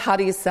back to how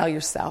do you sell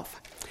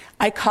yourself.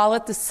 I call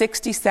it the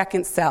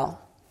 60-second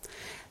sell.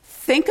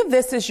 Think of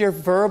this as your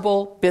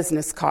verbal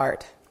business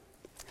card.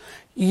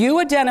 You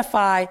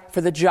identify for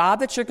the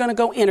job that you're going to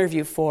go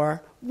interview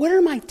for, what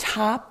are my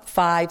top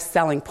 5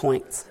 selling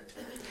points?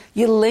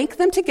 You link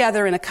them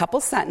together in a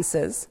couple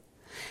sentences,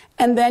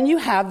 and then you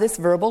have this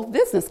verbal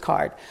business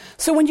card.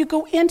 So when you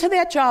go into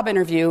that job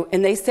interview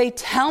and they say,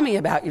 tell me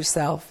about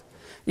yourself,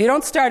 you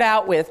don't start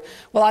out with,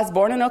 well, I was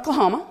born in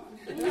Oklahoma,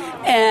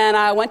 and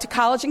I went to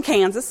college in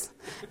Kansas,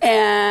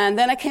 and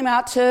then I came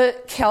out to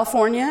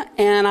California,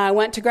 and I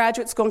went to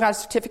graduate school and got a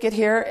certificate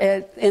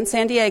here in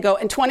San Diego,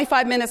 and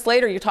 25 minutes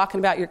later you're talking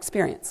about your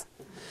experience.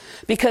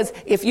 Because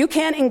if you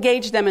can't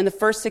engage them in the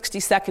first 60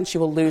 seconds, you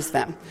will lose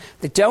them.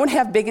 They don't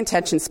have big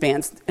attention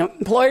spans.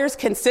 Employers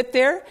can sit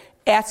there,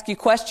 ask you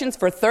questions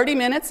for 30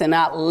 minutes and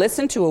not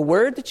listen to a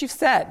word that you've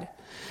said.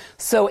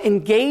 So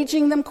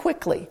engaging them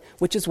quickly,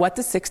 which is what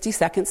the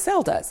 60-second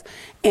sell does.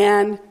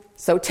 And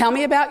so tell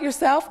me about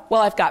yourself.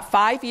 Well, I've got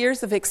 5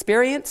 years of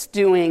experience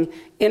doing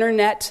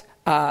internet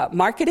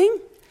marketing,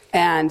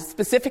 and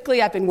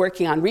specifically I've been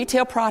working on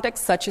retail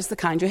products such as the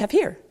kind you have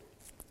here.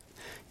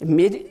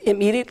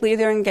 Immediately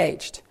they're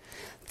engaged.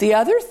 The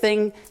other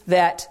thing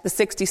that the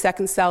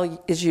 60-second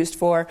sell is used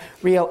for,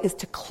 Rio, is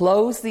to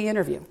close the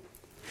interview.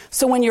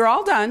 So when you're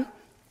all done,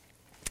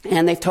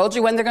 and they've told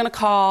you when they're going to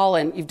call,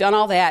 and you've done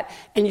all that,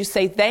 and you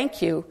say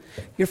thank you,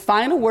 your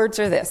final words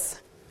are this.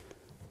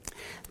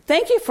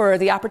 Thank you for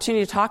the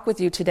opportunity to talk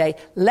with you today.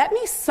 Let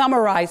me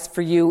summarize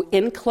for you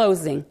in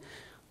closing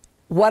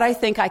what I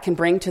think I can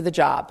bring to the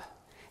job.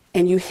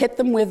 And you hit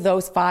them with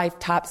those 5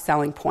 top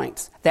selling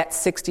points, that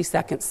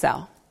 60-second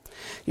sell.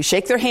 You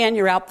shake their hand,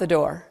 you're out the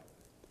door.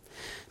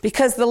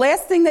 Because the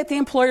last thing that the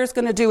employer is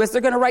going to do is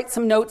they're going to write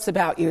some notes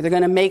about you. They're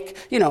going to make,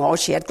 oh,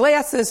 she had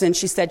glasses and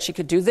she said she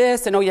could do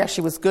this, and oh, yeah,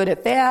 she was good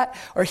at that,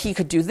 or he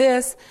could do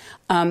this.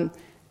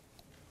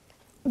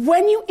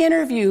 When you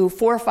interview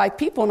 4 or 5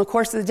 people in the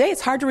course of the day,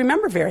 it's hard to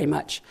remember very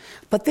much.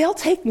 But they'll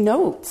take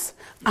notes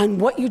on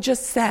what you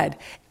just said.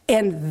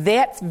 And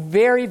that's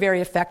very,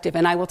 very effective.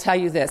 And I will tell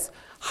you this,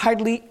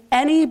 hardly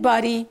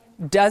anybody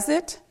does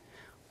it,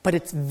 but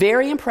it's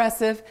very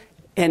impressive.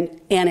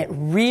 And it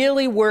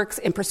really works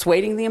in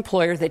persuading the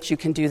employer that you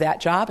can do that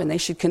job and they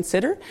should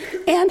consider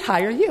and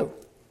hire you.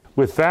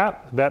 With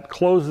that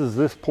closes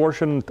this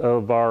portion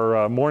of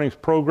our morning's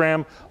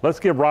program. Let's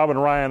give Robin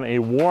Ryan a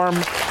warm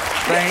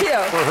thanks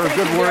for her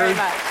good words.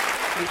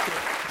 Thank you.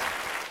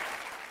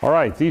 All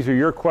right, these are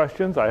your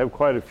questions. I have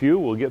quite a few.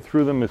 We'll get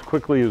through them as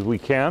quickly as we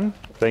can.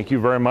 Thank you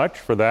very much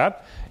for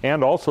that,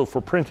 and also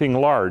for printing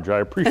large. I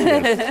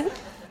appreciate it.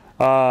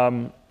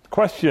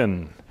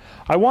 Question.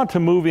 I want to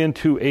move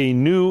into a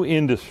new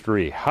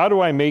industry. How do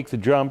I make the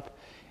jump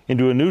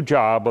into a new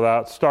job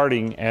without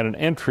starting at an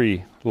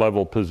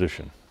entry-level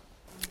position?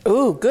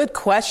 Ooh, good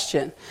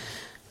question.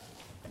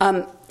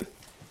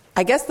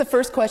 I guess the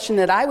first question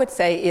that I would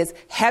say is,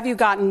 have you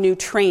gotten new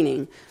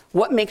training?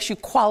 What makes you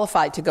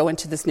qualified to go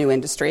into this new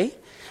industry?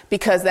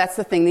 Because that's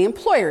the thing the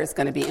employer is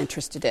going to be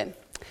interested in.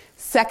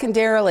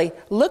 Secondarily,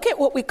 look at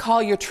what we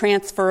call your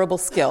transferable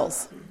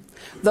skills.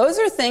 Those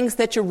are things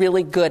that you're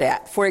really good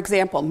at. For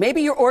example,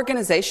 maybe your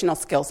organizational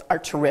skills are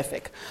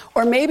terrific.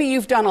 Or maybe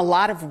you've done a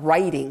lot of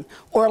writing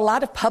or a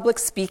lot of public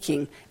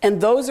speaking,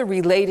 and those are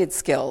related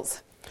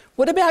skills.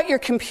 What about your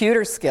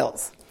computer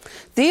skills?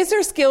 These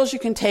are skills you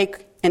can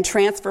take and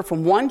transfer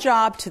from one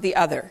job to the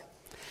other.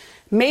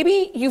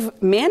 Maybe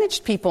you've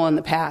managed people in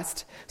the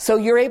past, so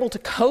you're able to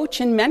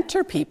coach and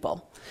mentor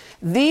people.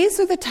 These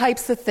are the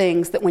types of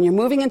things that when you're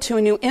moving into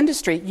a new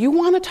industry, you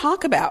want to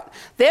talk about.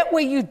 That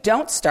way you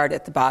don't start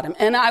at the bottom.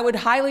 And I would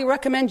highly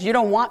recommend you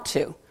don't want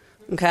to.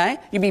 Okay?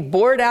 You'd be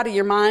bored out of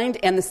your mind,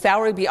 and the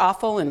salary would be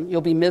awful, and you'll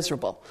be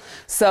miserable.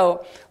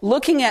 So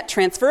looking at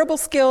transferable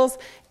skills,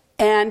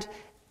 and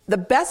the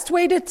best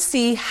way to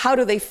see how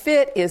do they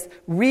fit is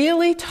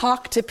really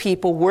talk to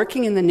people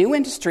working in the new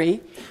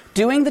industry,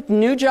 doing the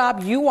new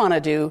job you want to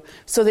do,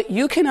 so that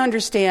you can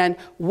understand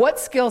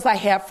what skills I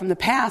have from the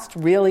past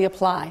really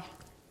apply.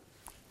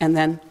 And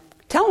then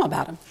tell them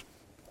about them.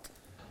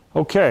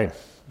 Okay.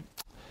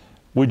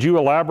 Would you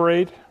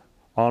elaborate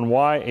on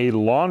why a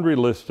laundry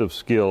list of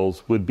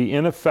skills would be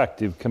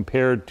ineffective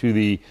compared to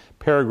the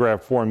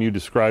paragraph form you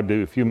described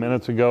a few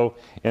minutes ago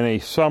in a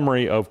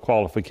summary of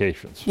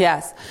qualifications?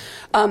 Yes.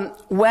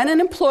 When an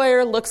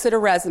employer looks at a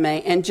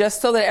resume, and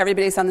just so that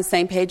everybody's on the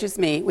same page as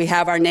me, we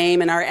have our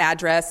name and our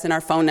address and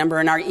our phone number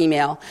and our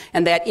email.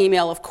 And that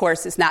email, of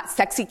course, is not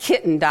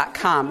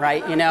sexykitten.com,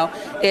 right?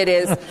 It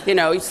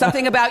is,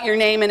 something about your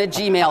name and a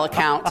Gmail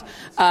account.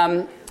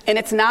 And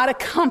it's not a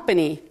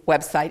company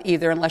website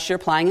either, unless you're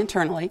applying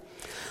internally.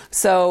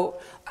 So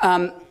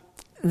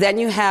then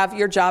you have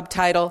your job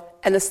title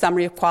and the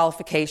summary of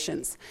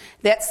qualifications.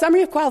 That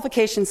summary of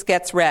qualifications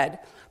gets read.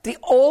 The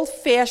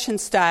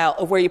old-fashioned style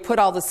of where you put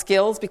all the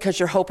skills because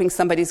you're hoping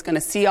somebody's going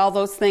to see all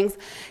those things,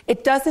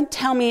 it doesn't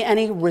tell me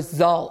any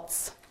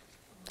results.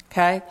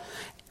 Okay?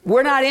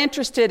 We're not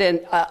interested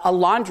in a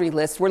laundry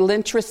list. We're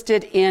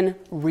interested in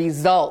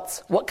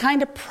results. What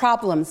kind of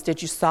problems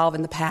did you solve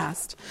in the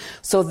past?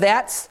 So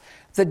that's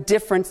the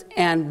difference,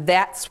 and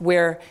that's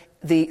where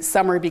the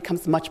summary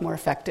becomes much more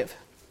effective.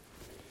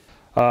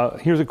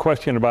 Here's a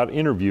question about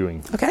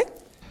interviewing. Okay.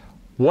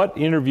 What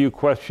interview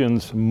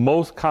questions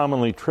most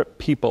commonly trip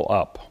people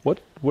up? What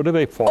do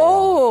they fall on?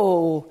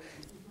 Oh,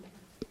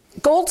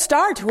 Gold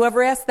star to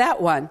whoever asked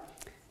that one.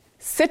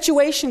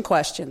 Situation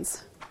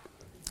questions.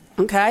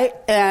 Okay?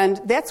 And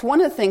that's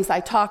one of the things I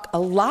talk a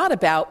lot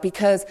about,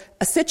 because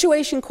a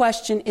situation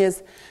question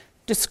is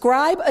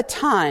describe a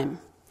time.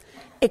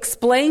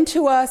 Explain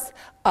to us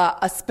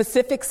a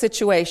specific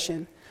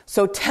situation.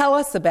 So tell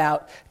us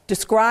about,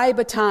 describe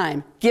a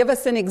time, give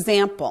us an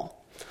example.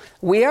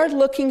 We are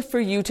looking for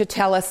you to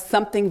tell us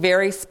something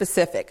very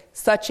specific,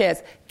 such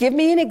as, give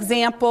me an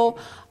example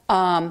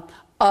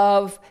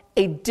of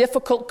a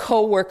difficult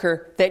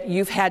coworker that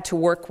you've had to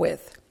work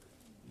with.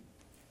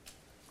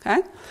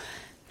 Okay?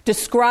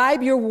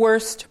 Describe your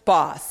worst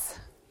boss.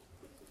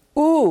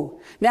 Ooh,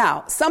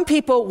 now, some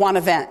people want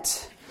to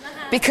vent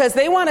because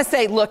they want to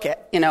say, look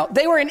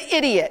they were an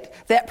idiot.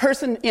 That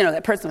person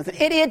was an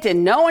idiot,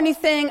 didn't know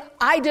anything.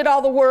 I did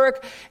all the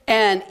work,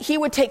 and he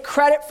would take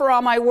credit for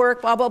all my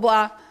work, blah, blah,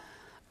 blah.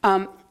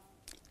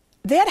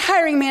 That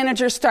hiring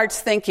manager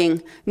starts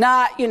thinking,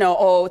 not,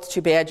 oh, it's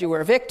too bad you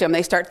were a victim.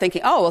 They start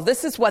thinking, oh, well,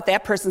 this is what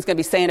that person's going to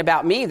be saying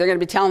about me. They're going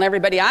to be telling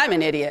everybody I'm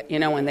an idiot,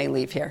 when they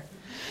leave here.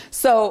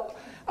 So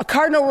a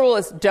cardinal rule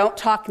is don't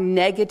talk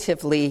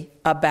negatively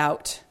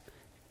about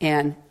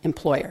an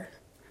employer.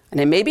 And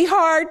it may be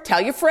hard.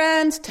 Tell your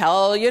friends,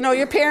 tell,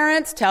 your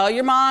parents, tell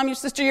your mom, your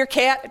sister, your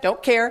cat.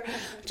 Don't care.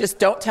 Just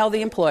don't tell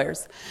the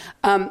employers.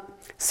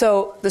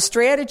 So the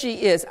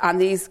strategy is on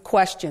these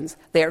questions.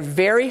 They're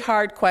very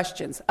hard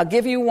questions. I'll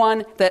give you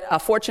one that a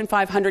Fortune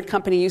 500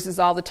 company uses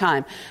all the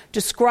time.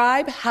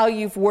 Describe how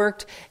you've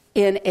worked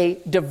in a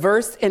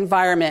diverse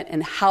environment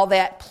and how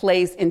that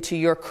plays into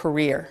your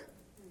career.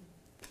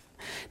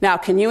 Now,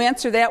 can you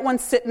answer that one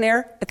sitting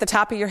there at the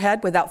top of your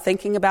head without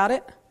thinking about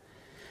it?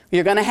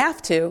 You're going to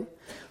have to.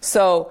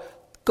 So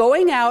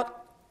going out,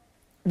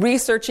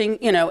 researching,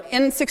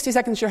 in 60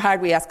 Seconds You're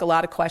Hired, we ask a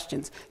lot of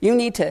questions. You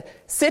need to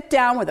sit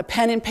down with a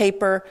pen and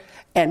paper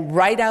and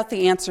write out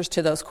the answers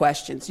to those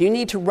questions. You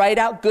need to write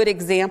out good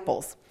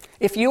examples.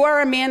 If you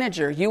are a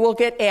manager, you will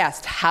get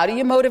asked, how do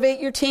you motivate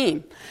your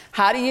team?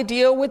 How do you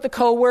deal with the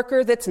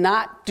coworker that's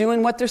not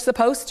doing what they're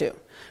supposed to?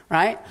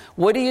 Right?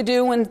 What do you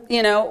do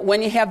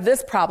when you have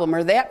this problem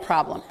or that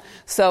problem?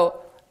 So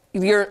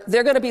they're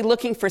going to be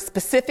looking for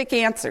specific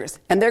answers,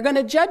 and they're going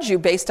to judge you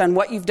based on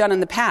what you've done in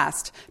the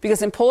past,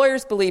 because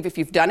employers believe if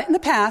you've done it in the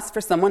past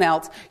for someone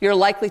else, you're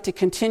likely to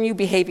continue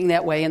behaving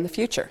that way in the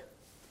future.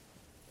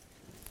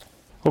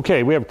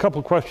 Okay, we have a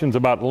couple questions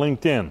about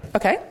LinkedIn.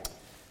 Okay.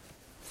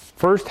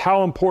 First,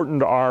 how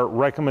important are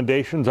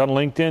recommendations on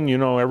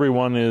LinkedIn?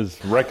 Everyone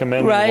is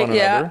recommending one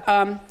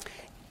another.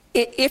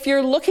 If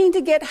you're looking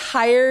to get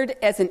hired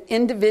as an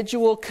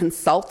individual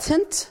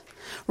consultant,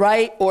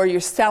 right, or you're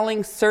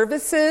selling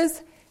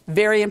services,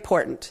 very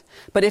important.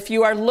 But if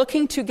you are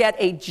looking to get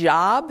a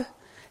job,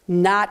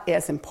 not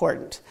as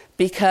important,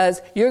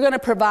 because you're going to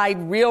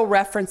provide real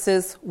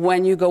references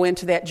when you go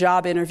into that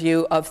job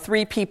interview of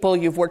 3 people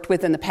you've worked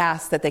with in the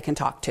past that they can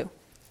talk to.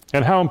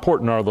 And how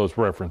important are those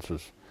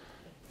references?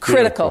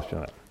 Critical.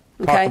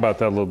 Talk about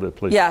that a little bit,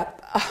 please. Yeah.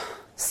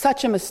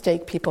 Such a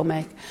mistake people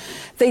make.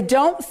 They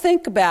don't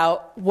think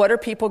about what are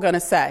people going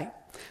to say.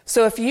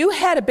 So if you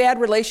had a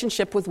bad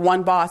relationship with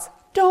one boss,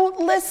 don't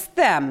list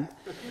them.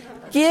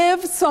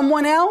 Give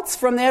someone else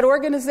from that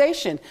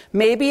organization.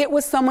 Maybe it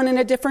was someone in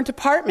a different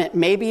department.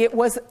 Maybe it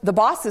was the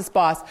boss's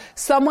boss.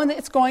 Someone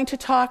that's going to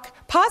talk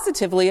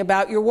positively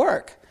about your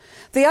work.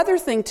 The other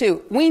thing,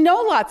 too, we know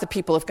lots of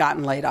people have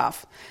gotten laid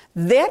off.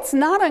 That's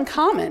not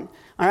uncommon.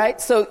 All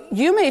right, so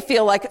you may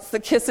feel like it's the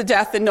kiss of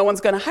death and no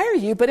one's going to hire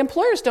you, but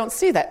employers don't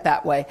see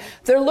that way.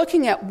 They're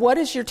looking at what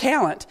is your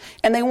talent,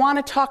 and they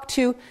want to talk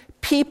to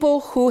people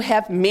who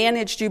have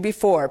managed you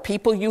before,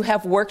 people you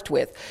have worked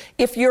with.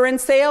 If you're in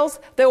sales,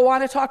 they'll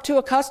want to talk to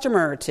a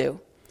customer or two.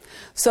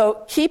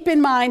 So keep in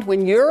mind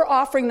when you're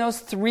offering those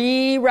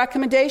 3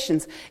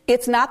 recommendations,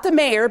 it's not the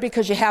mayor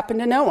because you happen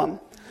to know him.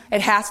 It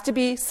has to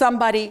be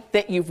somebody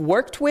that you've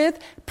worked with,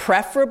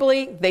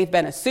 preferably they've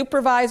been a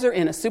supervisor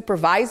in a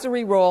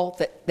supervisory role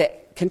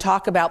that can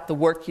talk about the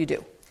work you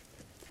do.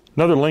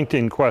 Another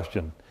LinkedIn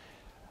question.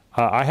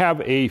 I have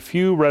a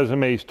few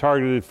resumes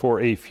targeted for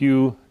a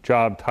few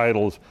job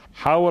titles.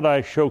 How would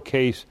I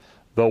showcase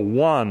the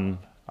one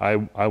I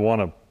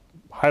want to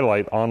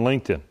highlight on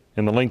LinkedIn,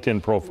 in the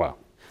LinkedIn profile?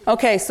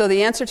 Okay, so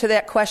the answer to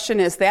that question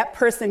is that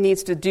person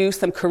needs to do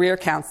some career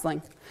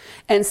counseling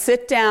and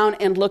sit down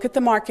and look at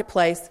the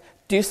marketplace,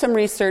 do some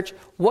research,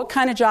 what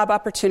kind of job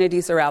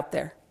opportunities are out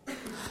there.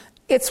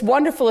 It's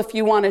wonderful if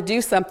you want to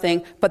do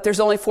something, but there's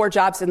only 4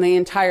 jobs in the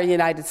entire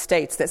United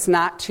States. That's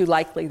not too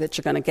likely that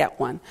you're going to get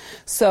one.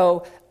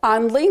 So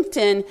on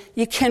LinkedIn,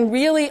 you can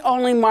really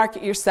only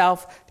market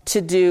yourself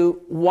to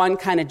do one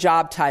kind of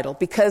job title,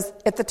 because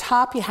at the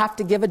top you have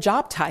to give a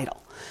job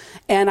title.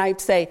 And I'd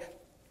say,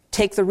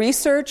 take the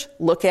research,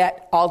 look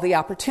at all the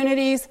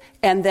opportunities,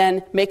 and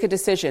then make a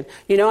decision.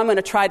 I'm going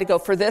to try to go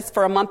for this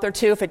for a month or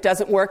 2. If it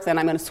doesn't work, then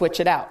I'm going to switch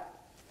it out.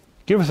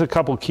 Give us a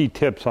couple key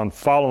tips on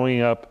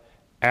following up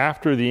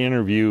after the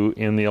interview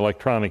in the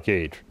electronic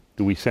age.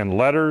 Do we send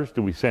letters?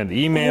 Do we send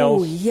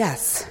emails? Oh,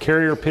 yes.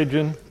 Carrier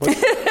pigeon?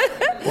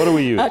 What do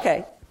we use?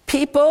 Okay.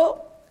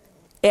 People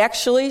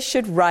actually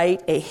should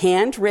write a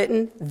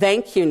handwritten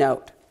thank you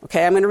note.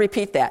 Okay, I'm going to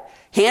repeat that.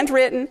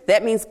 Handwritten,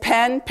 that means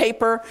pen,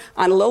 paper,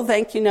 on a little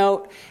thank you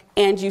note,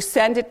 and you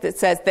send it that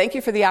says, thank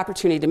you for the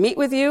opportunity to meet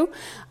with you.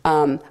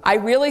 I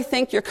really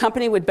think your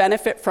company would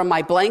benefit from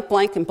my blank,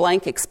 blank, and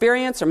blank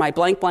experience or my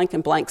blank, blank,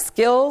 and blank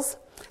skills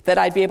that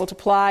I'd be able to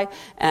apply.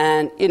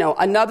 And,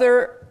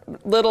 another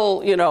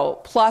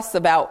little, plus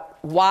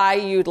about why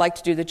you'd like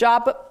to do the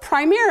job, but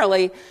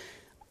primarily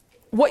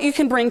what you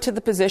can bring to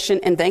the position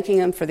and thanking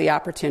them for the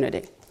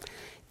opportunity.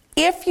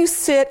 If you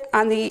sit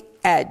on the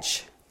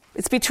edge,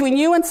 it's between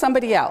you and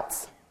somebody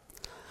else.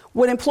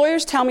 What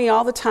employers tell me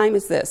all the time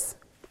is this.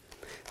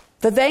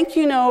 The thank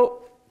you note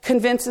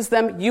convinces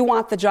them you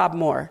want the job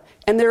more.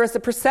 And there is a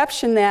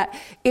perception that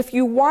if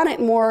you want it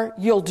more,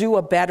 you'll do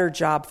a better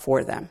job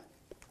for them.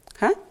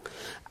 Okay?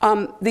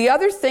 The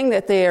other thing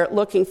that they're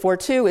looking for,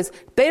 too, is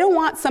they don't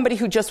want somebody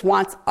who just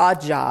wants a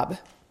job.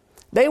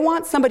 They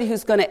want somebody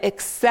who's going to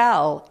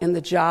excel in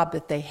the job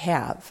that they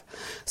have.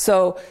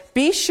 So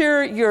be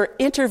sure you're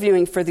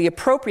interviewing for the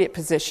appropriate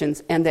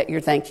positions and that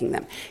you're thanking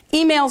them.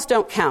 Emails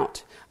don't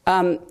count.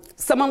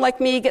 Someone like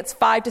me gets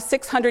 500 to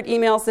 600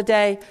 emails a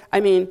day. I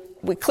mean,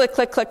 we click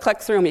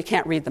through them. You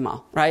can't read them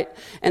all, right?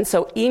 And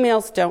so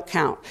emails don't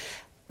count.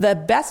 The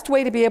best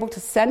way to be able to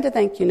send a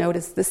thank you note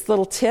is this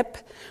little tip.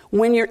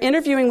 When you're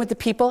interviewing with the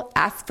people,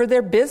 ask for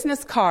their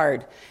business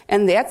card.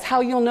 And that's how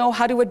you'll know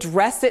how to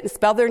address it and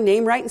spell their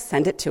name right and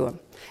send it to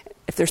them.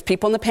 If there's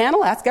people in the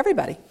panel, ask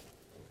everybody.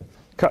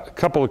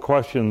 Couple of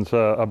questions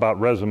about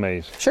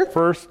resumes. Sure.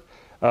 First,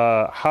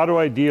 how do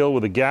I deal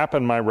with a gap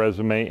in my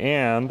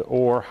resume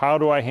or how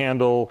do I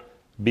handle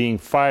being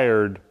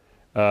fired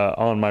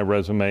on my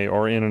resume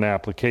or in an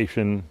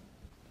application?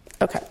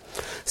 Okay.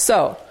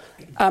 So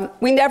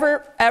we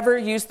never, ever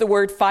use the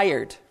word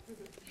fired.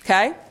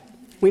 Okay?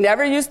 We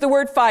never use the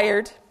word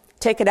fired.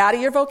 Take it out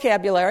of your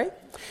vocabulary.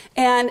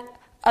 And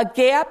a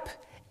gap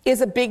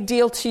is a big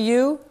deal to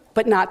you,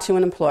 but not to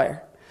an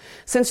employer.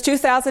 Since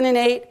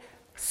 2008,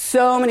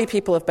 so many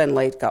people have been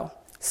let go.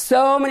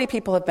 So many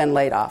people have been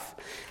laid off.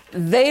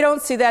 They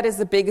don't see that as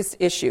the biggest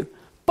issue.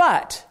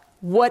 But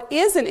what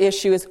is an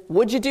issue is,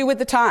 what'd you do with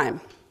the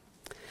time?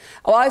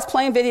 Oh, I was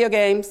playing video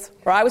games,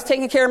 or I was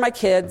taking care of my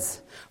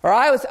kids, or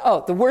I was,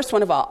 the worst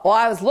one of all,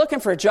 I was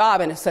looking for a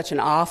job, and it's such an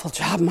awful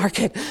job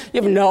market.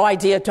 You have no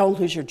idea. Don't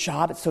lose your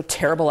job. It's so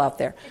terrible out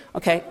there.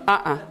 Okay?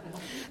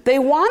 They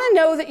want to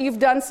know that you've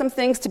done some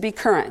things to be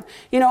current.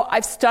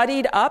 I've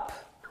studied up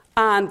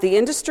on the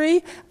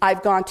industry.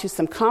 I've gone to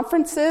some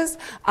conferences.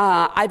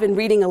 I've been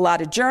reading a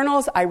lot of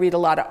journals. I read a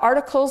lot of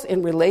articles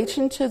in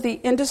relation to the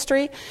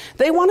industry.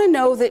 They want to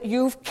know that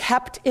you've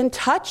kept in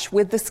touch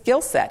with the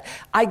skill set.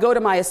 I go to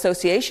my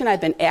association.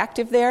 I've been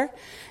active there.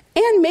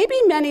 And maybe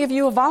many of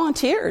you have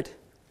volunteered.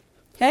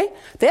 Okay?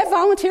 That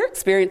volunteer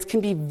experience can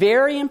be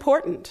very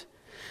important.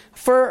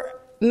 For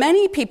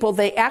many people,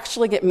 they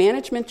actually get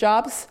management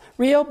jobs,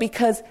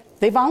 because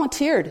they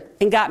volunteered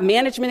and got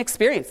management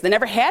experience. They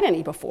never had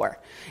any before.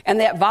 And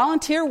that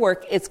volunteer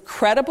work is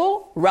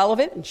credible,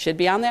 relevant, and should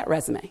be on that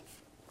resume.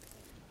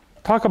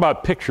 Talk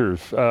about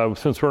pictures.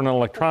 Since we're in an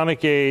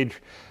electronic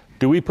age,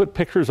 do we put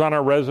pictures on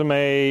our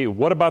resume?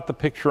 What about the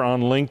picture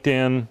on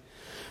LinkedIn?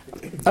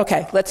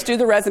 Okay, let's do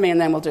the resume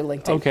and then we'll do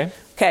LinkedIn.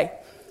 Okay.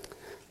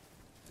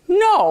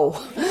 No.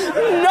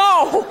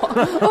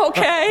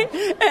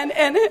 Okay?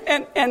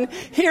 And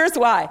here's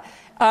why.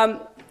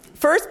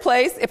 First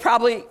place, it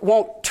probably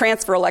won't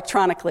transfer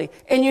electronically.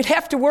 And you'd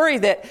have to worry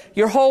that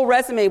your whole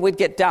resume would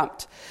get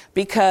dumped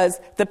because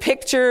the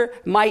picture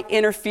might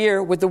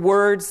interfere with the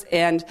words.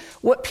 And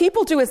what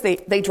people do is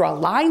they draw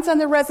lines on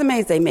their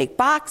resumes, they make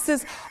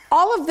boxes.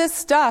 All of this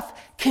stuff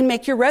can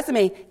make your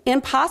resume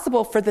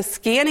impossible for the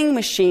scanning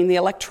machine, the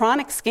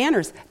electronic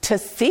scanners, to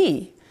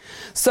see.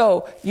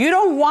 So you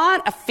don't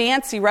want a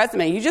fancy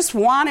resume. You just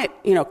want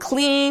it,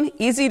 clean,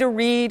 easy to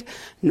read,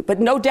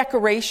 but no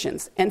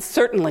decorations. And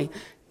certainly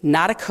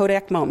not a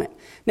Kodak moment.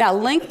 Now,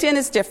 LinkedIn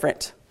is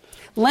different.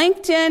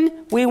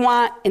 LinkedIn, we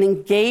want an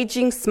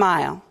engaging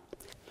smile.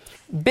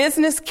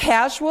 Business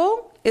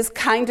casual is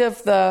kind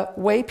of the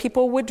way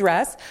people would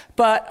dress,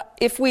 but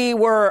if we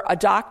were a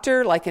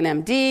doctor like an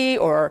MD,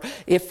 or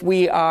if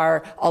we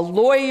are a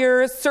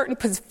lawyer, certain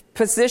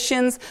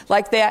positions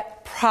like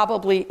that,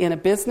 probably in a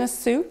business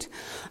suit.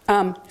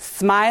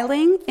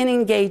 Smiling and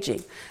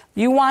engaging.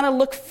 You want to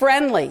look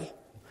friendly.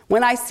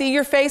 When I see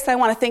your face, I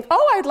want to think,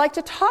 I'd like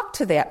to talk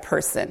to that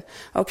person.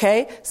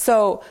 Okay?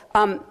 So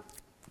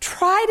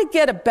try to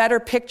get a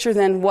better picture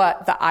than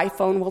what the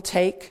iPhone will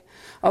take.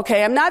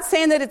 Okay? I'm not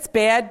saying that it's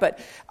bad, but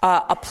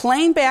a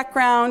plain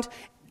background,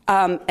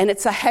 and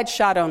it's a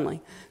headshot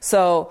only.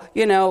 So,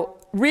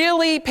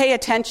 really pay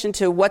attention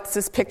to what's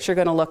this picture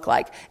going to look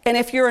like. And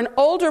if you're an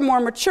older, more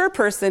mature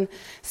person,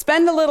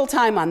 spend a little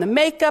time on the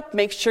makeup.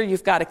 Make sure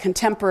you've got a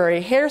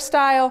contemporary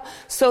hairstyle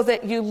so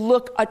that you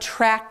look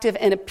attractive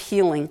and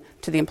appealing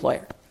to the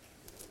employer.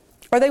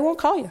 Or they won't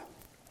call you.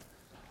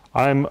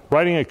 I'm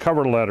writing a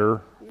cover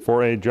letter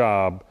for a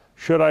job.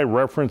 should I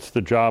reference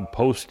the job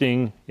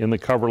posting in the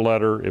cover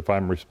letter if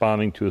I'm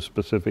responding to a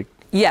specific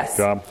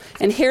job?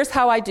 And here's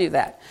how I do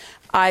that.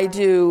 I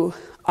do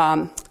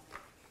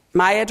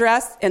my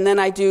address, and then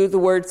I do the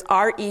words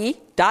RE ...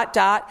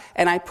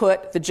 and I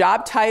put the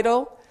job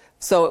title.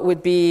 So it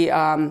would be,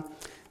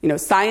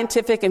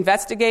 scientific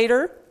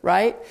investigator,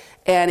 right?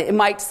 And it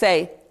might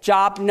say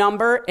job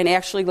number and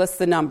actually lists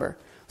the number.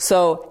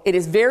 So it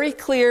is very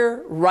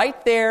clear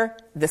right there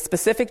the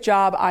specific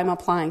job I'm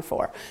applying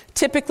for.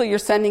 Typically you're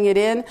sending it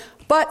in,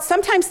 but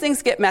sometimes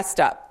things get messed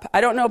up.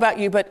 I don't know about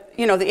you, but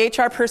the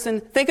HR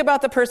person, think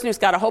about the person who's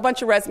got a whole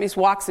bunch of resumes,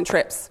 walks and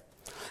trips.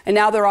 And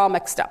now they're all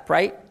mixed up,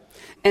 right?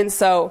 And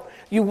so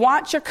you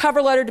want your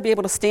cover letter to be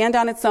able to stand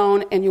on its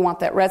own, and you want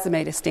that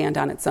resume to stand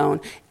on its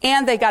own.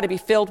 And they got to be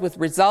filled with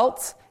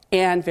results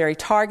and very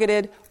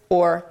targeted,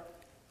 or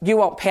you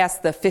won't pass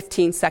the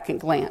 15-second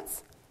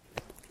glance.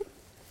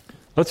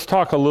 Let's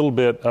talk a little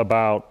bit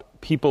about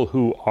people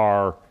who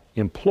are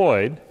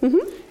employed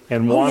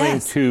and wanting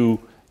to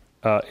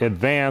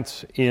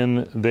advance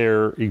in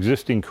their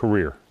existing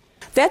career.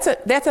 That's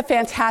a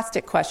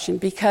fantastic question,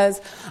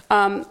 because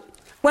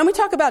when we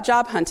talk about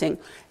job hunting,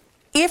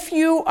 if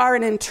you are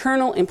an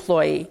internal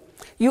employee,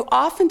 you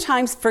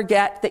oftentimes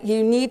forget that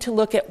you need to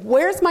look at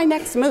where's my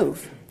next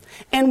move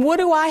and what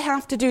do I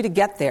have to do to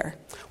get there?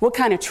 What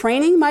kind of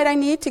training might I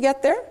need to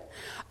get there?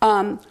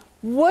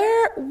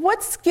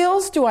 What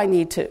skills do I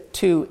need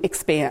to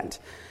expand?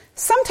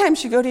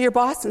 Sometimes you go to your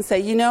boss and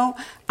say,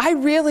 I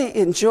really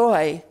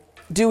enjoy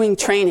doing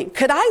training.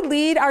 Could I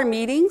lead our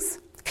meetings?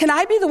 Can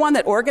I be the one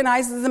that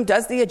organizes them,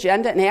 does the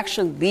agenda, and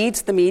actually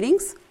leads the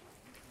meetings?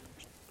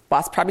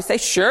 Boss probably say,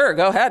 sure,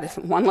 go ahead.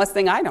 One less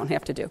thing I don't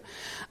have to do.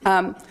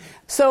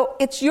 So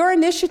it's your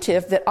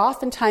initiative that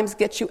oftentimes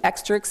gets you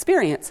extra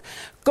experience.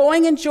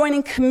 Going and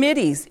joining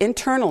committees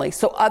internally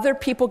so other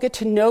people get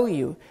to know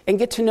you and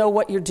get to know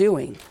what you're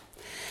doing.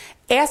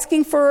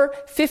 Asking for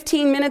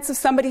 15 minutes of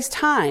somebody's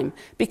time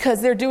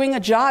because they're doing a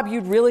job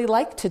you'd really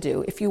like to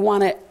do if you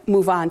want to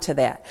move on to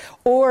that.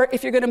 Or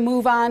if you're going to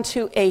move on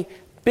to a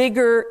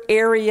bigger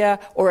area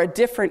or a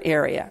different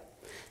area.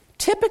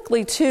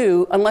 Typically,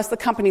 too, unless the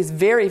company's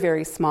very,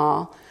 very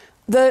small,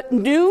 the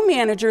new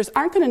managers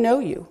aren't going to know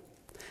you.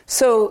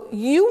 So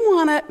you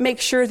want to make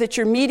sure that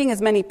you're meeting as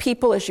many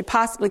people as you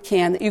possibly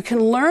can, that you can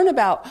learn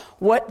about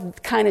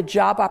what kind of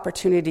job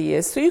opportunity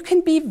is, so you can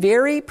be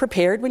very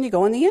prepared when you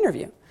go in the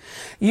interview.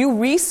 You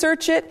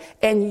research it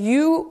and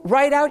you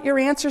write out your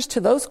answers to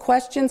those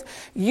questions.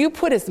 You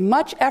put as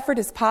much effort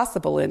as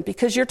possible in,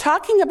 because you're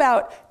talking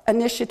about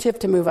initiative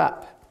to move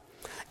up.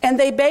 And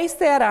they base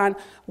that on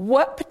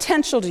what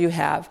potential do you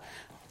have?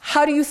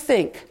 How do you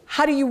think?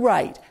 How do you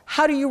write?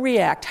 How do you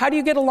react? How do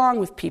you get along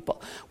with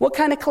people? What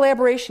kind of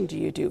collaboration do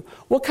you do?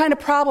 What kind of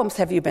problems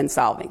have you been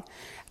solving?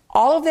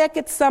 All of that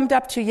gets summed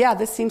up to,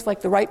 this seems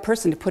like the right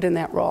person to put in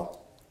that role.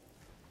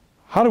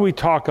 How do we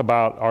talk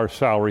about our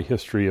salary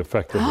history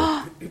effectively?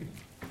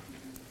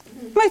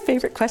 My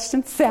favorite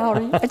question,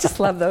 salary. I just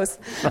love those,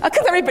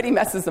 because everybody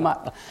messes them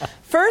up.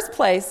 First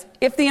place,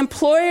 if the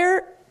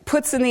employer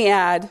puts in the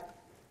ad,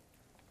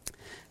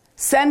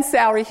 send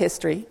salary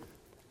history,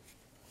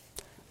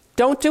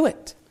 don't do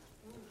it.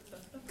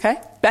 Okay?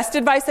 Best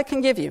advice I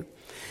can give you.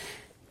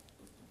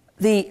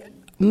 The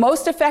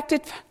most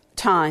effective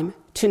time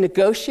to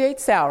negotiate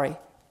salary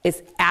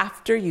is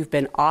after you've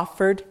been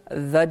offered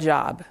the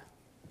job.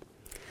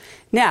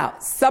 Now,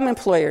 some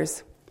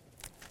employers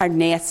are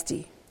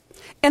nasty,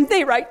 and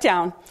they write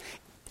down,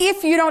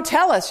 if you don't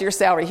tell us your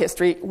salary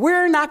history,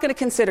 we're not going to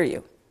consider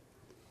you.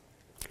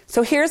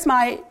 So here's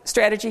my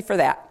strategy for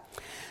that.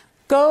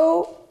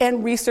 Go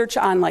and research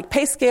on like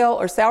PayScale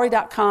or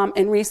Salary.com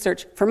and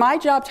research, for my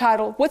job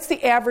title, what's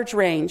the average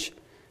range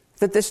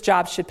that this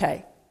job should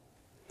pay?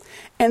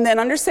 And then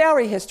under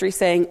salary history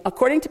saying,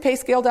 according to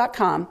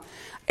PayScale.com,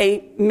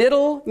 a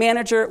middle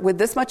manager with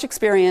this much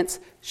experience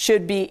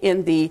should be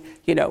in the,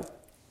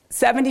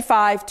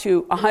 $75,000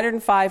 to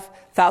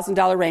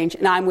 $105,000 range,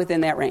 and I'm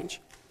within that range.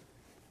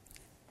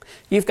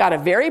 You've got a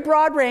very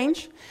broad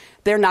range.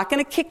 They're not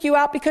going to kick you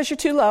out because you're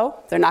too low.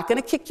 They're not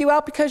going to kick you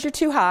out because you're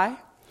too high.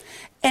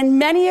 And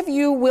many of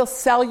you will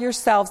sell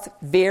yourselves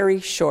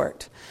very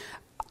short.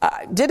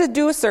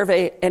 Do a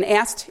survey and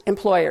asked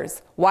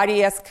employers, why do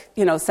you ask,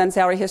 send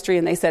salary history?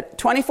 And they said,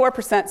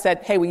 24%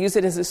 said, hey, we use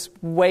it as a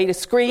way to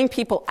screen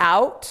people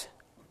out.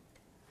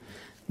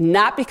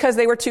 Not because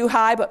they were too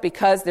high, but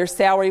because their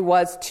salary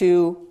was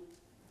too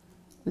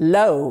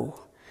low.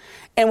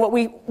 And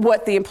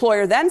what the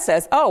employer then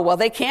says,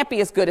 they can't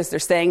be as good as they're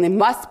saying. They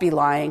must be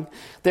lying.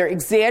 They're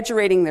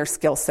exaggerating their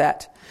skill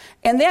set.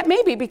 And that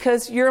may be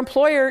because your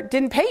employer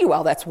didn't pay you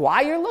well. That's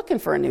why you're looking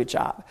for a new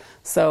job.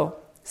 So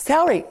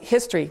salary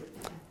history,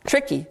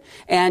 tricky.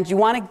 And you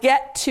want to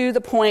get to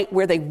the point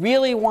where they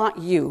really want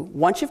you.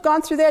 Once you've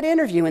gone through that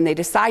interview and they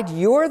decide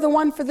you're the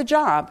one for the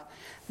job,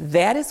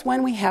 that is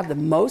when we have the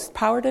most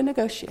power to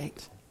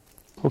negotiate.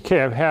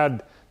 Okay, I've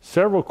had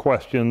several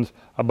questions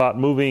about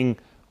moving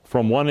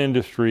from one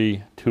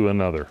industry to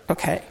another.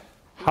 Okay.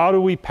 How do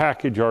we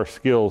package our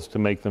skills to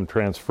make them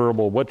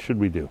transferable? What should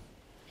we do?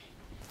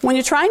 When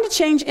you're trying to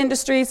change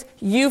industries,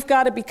 you've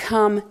got to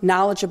become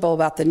knowledgeable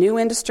about the new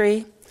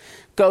industry,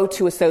 go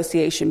to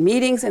association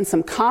meetings and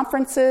some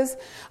conferences.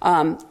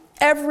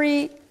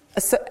 Every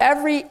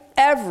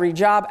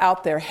job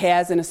out there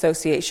has an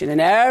association, and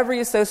every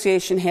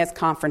association has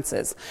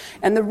conferences.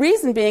 And the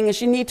reason being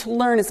is you need to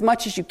learn as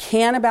much as you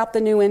can about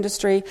the new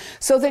industry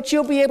so that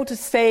you'll be able to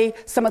say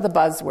some of the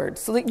buzzwords,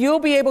 so that you'll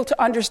be able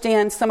to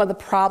understand some of the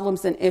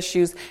problems and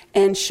issues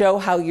and show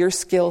how your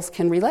skills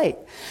can relate.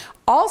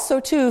 Also,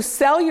 too,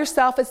 sell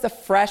yourself as the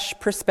fresh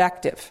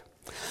perspective.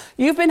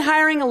 You've been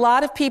hiring a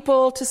lot of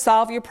people to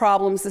solve your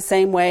problems the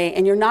same way,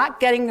 and you're not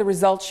getting the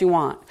results you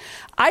want.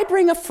 I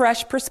bring a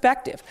fresh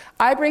perspective.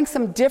 I bring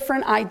some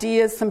different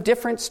ideas, some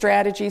different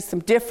strategies, some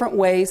different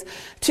ways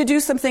to do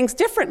some things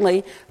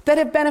differently that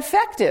have been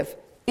effective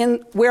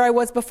in where I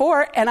was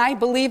before, and I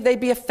believe they'd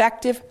be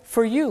effective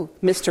for you,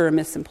 Mr. or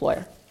Miss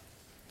Employer.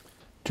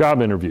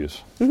 Job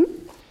interviews.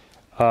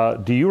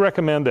 Mm-hmm. Do you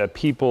recommend that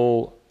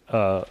people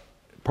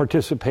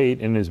participate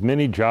in as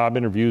many job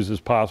interviews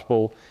as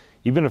possible,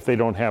 even if they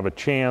don't have a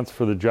chance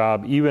for the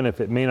job, even if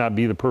it may not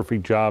be the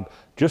perfect job,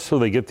 just so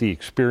they get the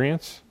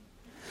experience?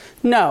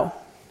 No,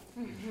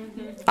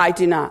 I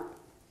do not,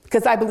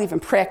 because I believe in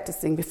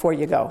practicing before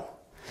you go.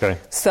 Okay.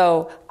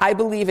 So I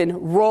believe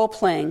in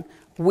role-playing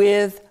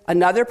with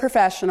another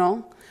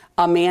professional,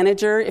 a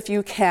manager if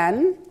you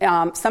can.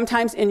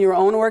 Sometimes in your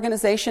own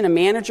organization, a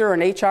manager or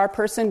an HR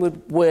person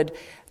would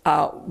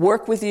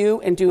work with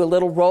you and do a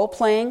little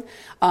role-playing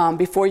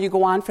before you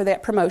go on for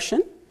that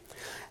promotion.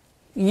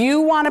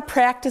 You want to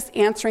practice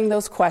answering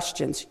those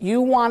questions. You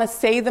want to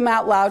say them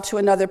out loud to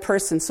another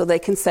person so they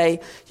can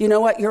say, you know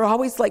what, you're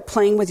always like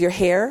playing with your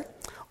hair,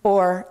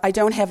 or I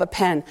don't have a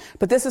pen.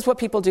 But this is what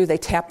people do. They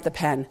tap the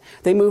pen.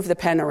 They move the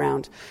pen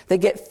around. They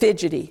get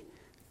fidgety.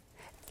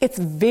 It's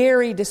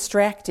very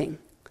distracting.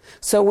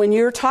 So when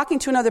you're talking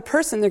to another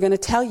person, they're going to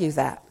tell you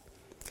that.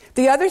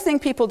 The other thing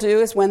people do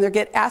is when they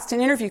get asked an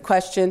interview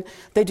question,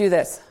 they do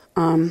this.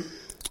 Well,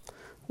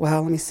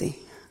 let me see.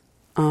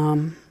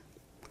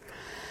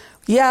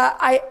 Yeah,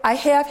 I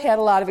have had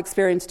a lot of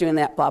experience doing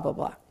that, blah, blah,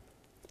 blah.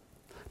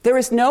 There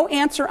is no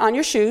answer on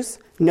your shoes,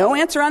 no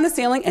answer on the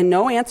ceiling, and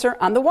no answer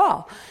on the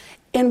wall.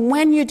 And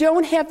when you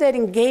don't have that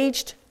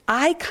engaged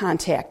eye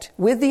contact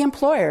with the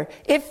employer,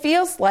 it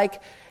feels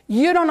like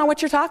you don't know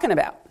what you're talking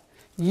about.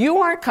 You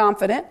aren't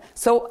confident,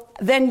 so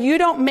then you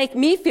don't make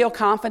me feel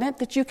confident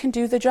that you can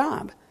do the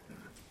job.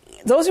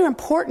 Those are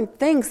important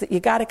things that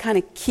you got to kind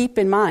of keep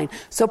in mind.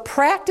 So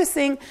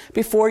practicing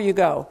before you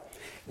go.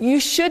 You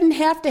shouldn't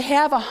have to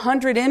have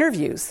 100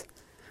 interviews,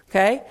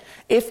 okay?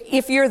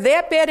 If you're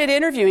that bad at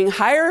interviewing,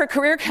 hire a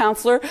career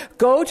counselor,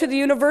 go to the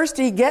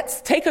university,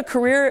 take a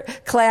career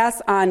class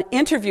on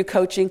interview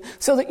coaching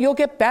so that you'll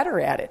get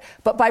better at it.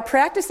 But by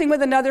practicing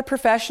with another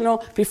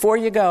professional before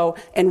you go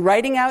and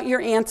writing out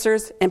your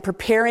answers and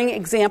preparing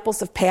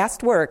examples of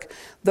past work,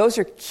 those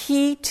are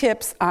key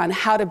tips on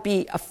how to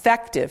be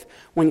effective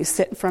when you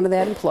sit in front of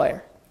that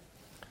employer.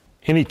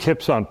 Any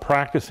tips on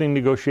practicing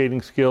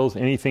negotiating skills?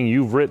 Anything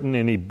you've written,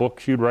 any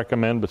books you'd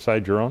recommend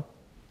besides your own?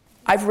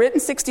 I've written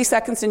 60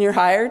 Seconds and You're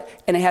Hired,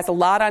 and it has a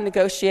lot on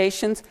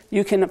negotiations.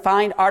 You can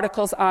find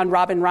articles on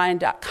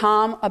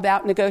robinryan.com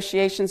about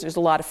negotiations. There's a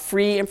lot of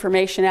free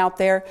information out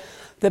there.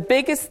 The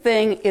biggest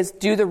thing is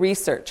do the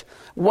research.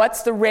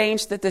 What's the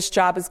range that this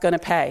job is going to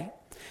pay?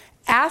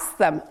 Ask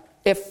them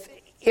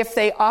if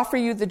they offer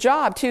you the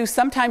job, too.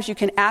 Sometimes you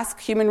can ask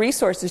human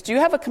resources, do you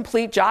have a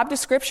complete job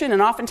description?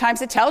 And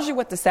oftentimes it tells you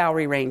what the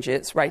salary range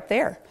is right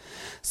there.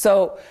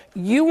 So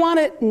you want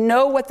to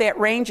know what that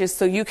range is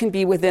so you can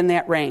be within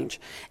that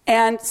range.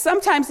 And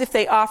sometimes if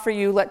they offer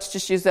you, let's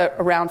just use a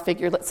round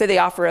figure, let's say they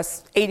offer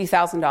us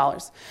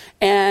 $80,000,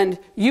 and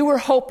you were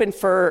hoping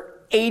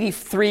for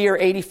 83 or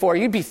 84,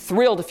 you'd be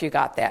thrilled if you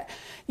got that.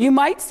 You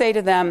might say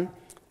to them,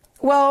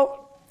 well,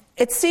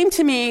 it seemed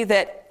to me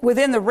that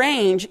within the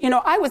range,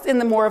 I was in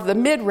the more of the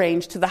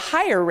mid-range to the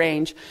higher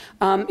range.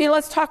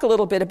 Let's talk a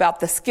little bit about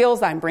the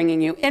skills I'm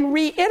bringing you and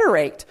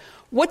reiterate.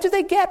 What do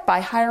they get by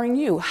hiring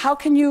you? How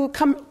can you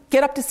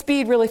get up to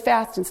speed really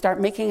fast and start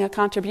making a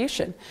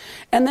contribution?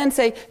 And then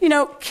say,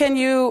 can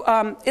you,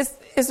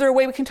 is there a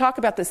way we can talk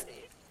about this?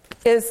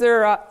 Is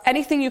there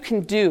anything you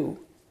can do?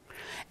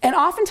 And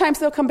oftentimes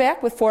they'll come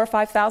back with 4,000 or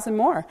 5,000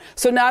 more.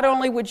 So not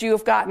only would you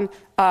have gotten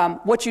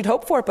what you'd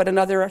hoped for, but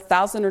another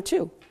 1,000 or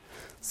 2.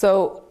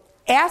 So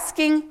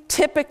asking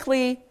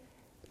typically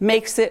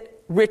makes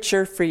it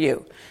richer for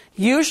you.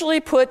 Usually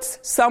puts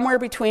somewhere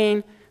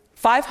between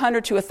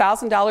 $500 to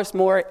 $1,000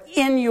 more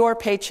in your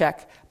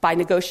paycheck by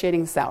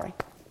negotiating the salary.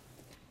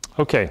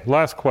 Okay,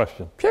 last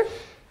question. Sure.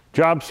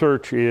 Job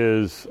search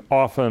is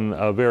often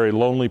a very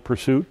lonely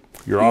pursuit.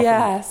 You're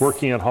often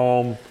working at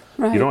home.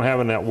 Right. You don't have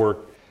a network.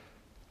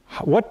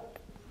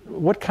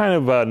 What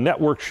kind of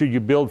network should you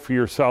build for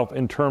yourself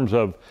in terms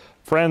of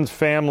friends,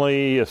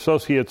 family,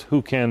 associates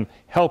who can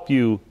help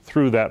you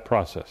through that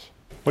process?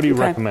 What do you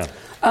recommend?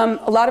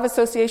 A lot of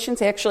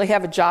associations actually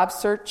have a job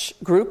search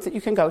group that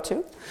you can go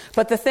to.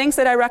 But the things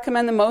that I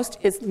recommend the most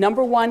is,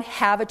 number one,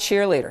 have a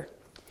cheerleader.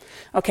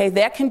 Okay,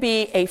 that can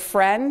be a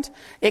friend,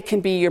 it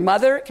can be your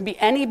mother, it can be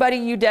anybody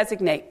you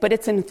designate, but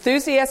it's an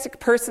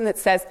enthusiastic person that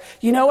says,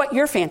 you know what,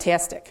 you're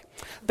fantastic.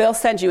 They'll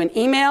send you an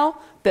email,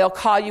 they'll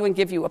call you and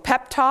give you a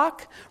pep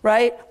talk,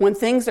 right, when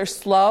things are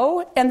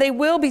slow, and they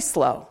will be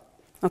slow.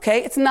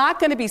 Okay, it's not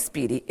going to be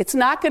speedy. It's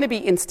not going to be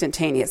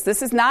instantaneous.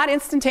 This is not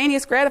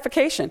instantaneous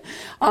gratification.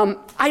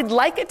 I'd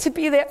like it to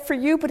be that for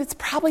you, but it's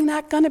probably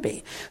not going to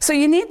be. So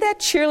you need that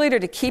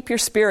cheerleader to keep your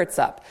spirits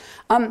up.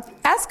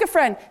 Ask a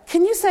friend,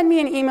 can you send me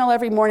an email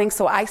every morning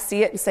so I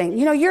see it and saying,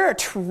 you know, you're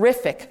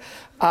terrific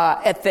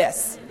at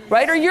this,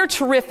 right? Or you're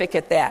terrific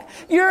at that.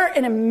 You're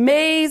an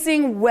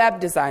amazing web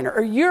designer,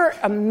 or you're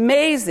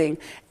amazing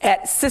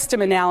at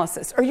system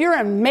analysis, or you're an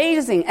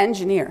amazing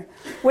engineer.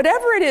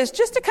 Whatever it is,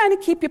 just to kind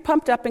of keep you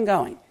pumped up and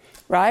going,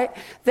 right?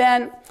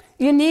 Then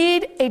you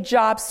need a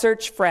job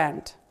search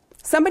friend.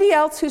 Somebody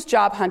else who's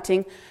job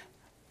hunting,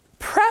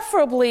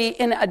 preferably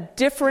in a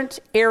different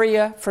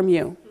area from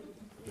you.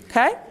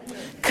 Okay?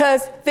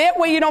 Because that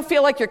way you don't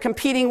feel like you're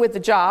competing with the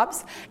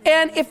jobs.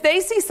 And if they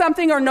see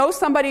something or know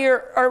somebody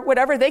or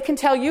whatever, they can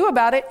tell you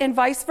about it and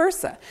vice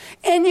versa.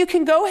 And you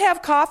can go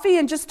have coffee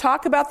and just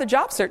talk about the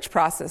job search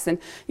process and,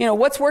 you know,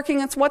 what's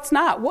working and what's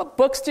not. What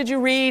books did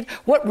you read?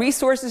 What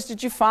resources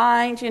did you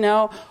find? You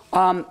know,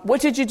 what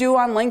did you do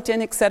on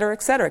LinkedIn, et cetera,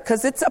 et cetera.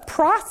 Because it's a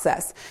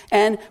process,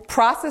 and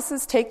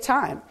processes take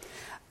time.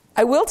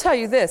 I will tell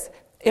you this.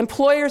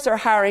 Employers are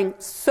hiring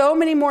so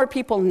many more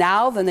people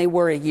now than they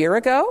were a year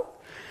ago.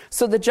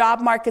 So the job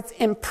market's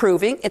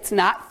improving. It's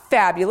not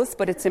fabulous,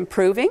 but it's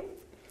improving.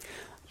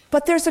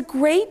 But there's a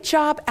great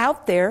job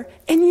out there,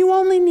 and you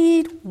only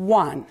need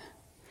one.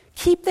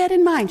 Keep that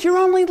in mind. You're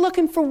only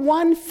looking for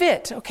one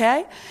fit,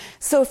 okay?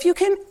 So if you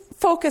can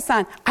focus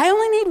on, I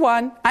only need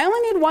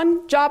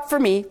one job for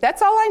me,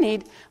 that's all I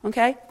need,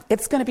 okay?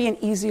 It's going to be an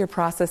easier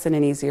process and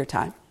an easier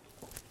time.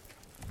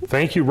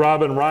 Thank you,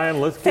 Rob and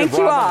Ryan. Let's give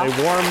Robin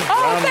a warm round of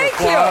applause. Thank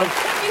you.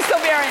 Thank you so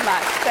very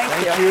much.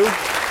 Thank you.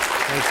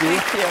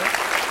 Thank you.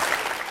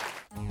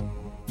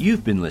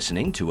 You've been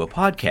listening to a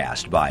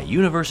podcast by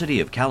University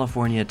of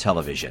California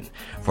Television.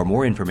 For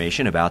more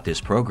information about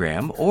this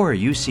program or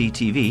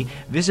UCTV,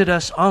 visit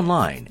us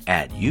online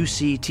at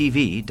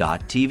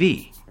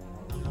uctv.tv.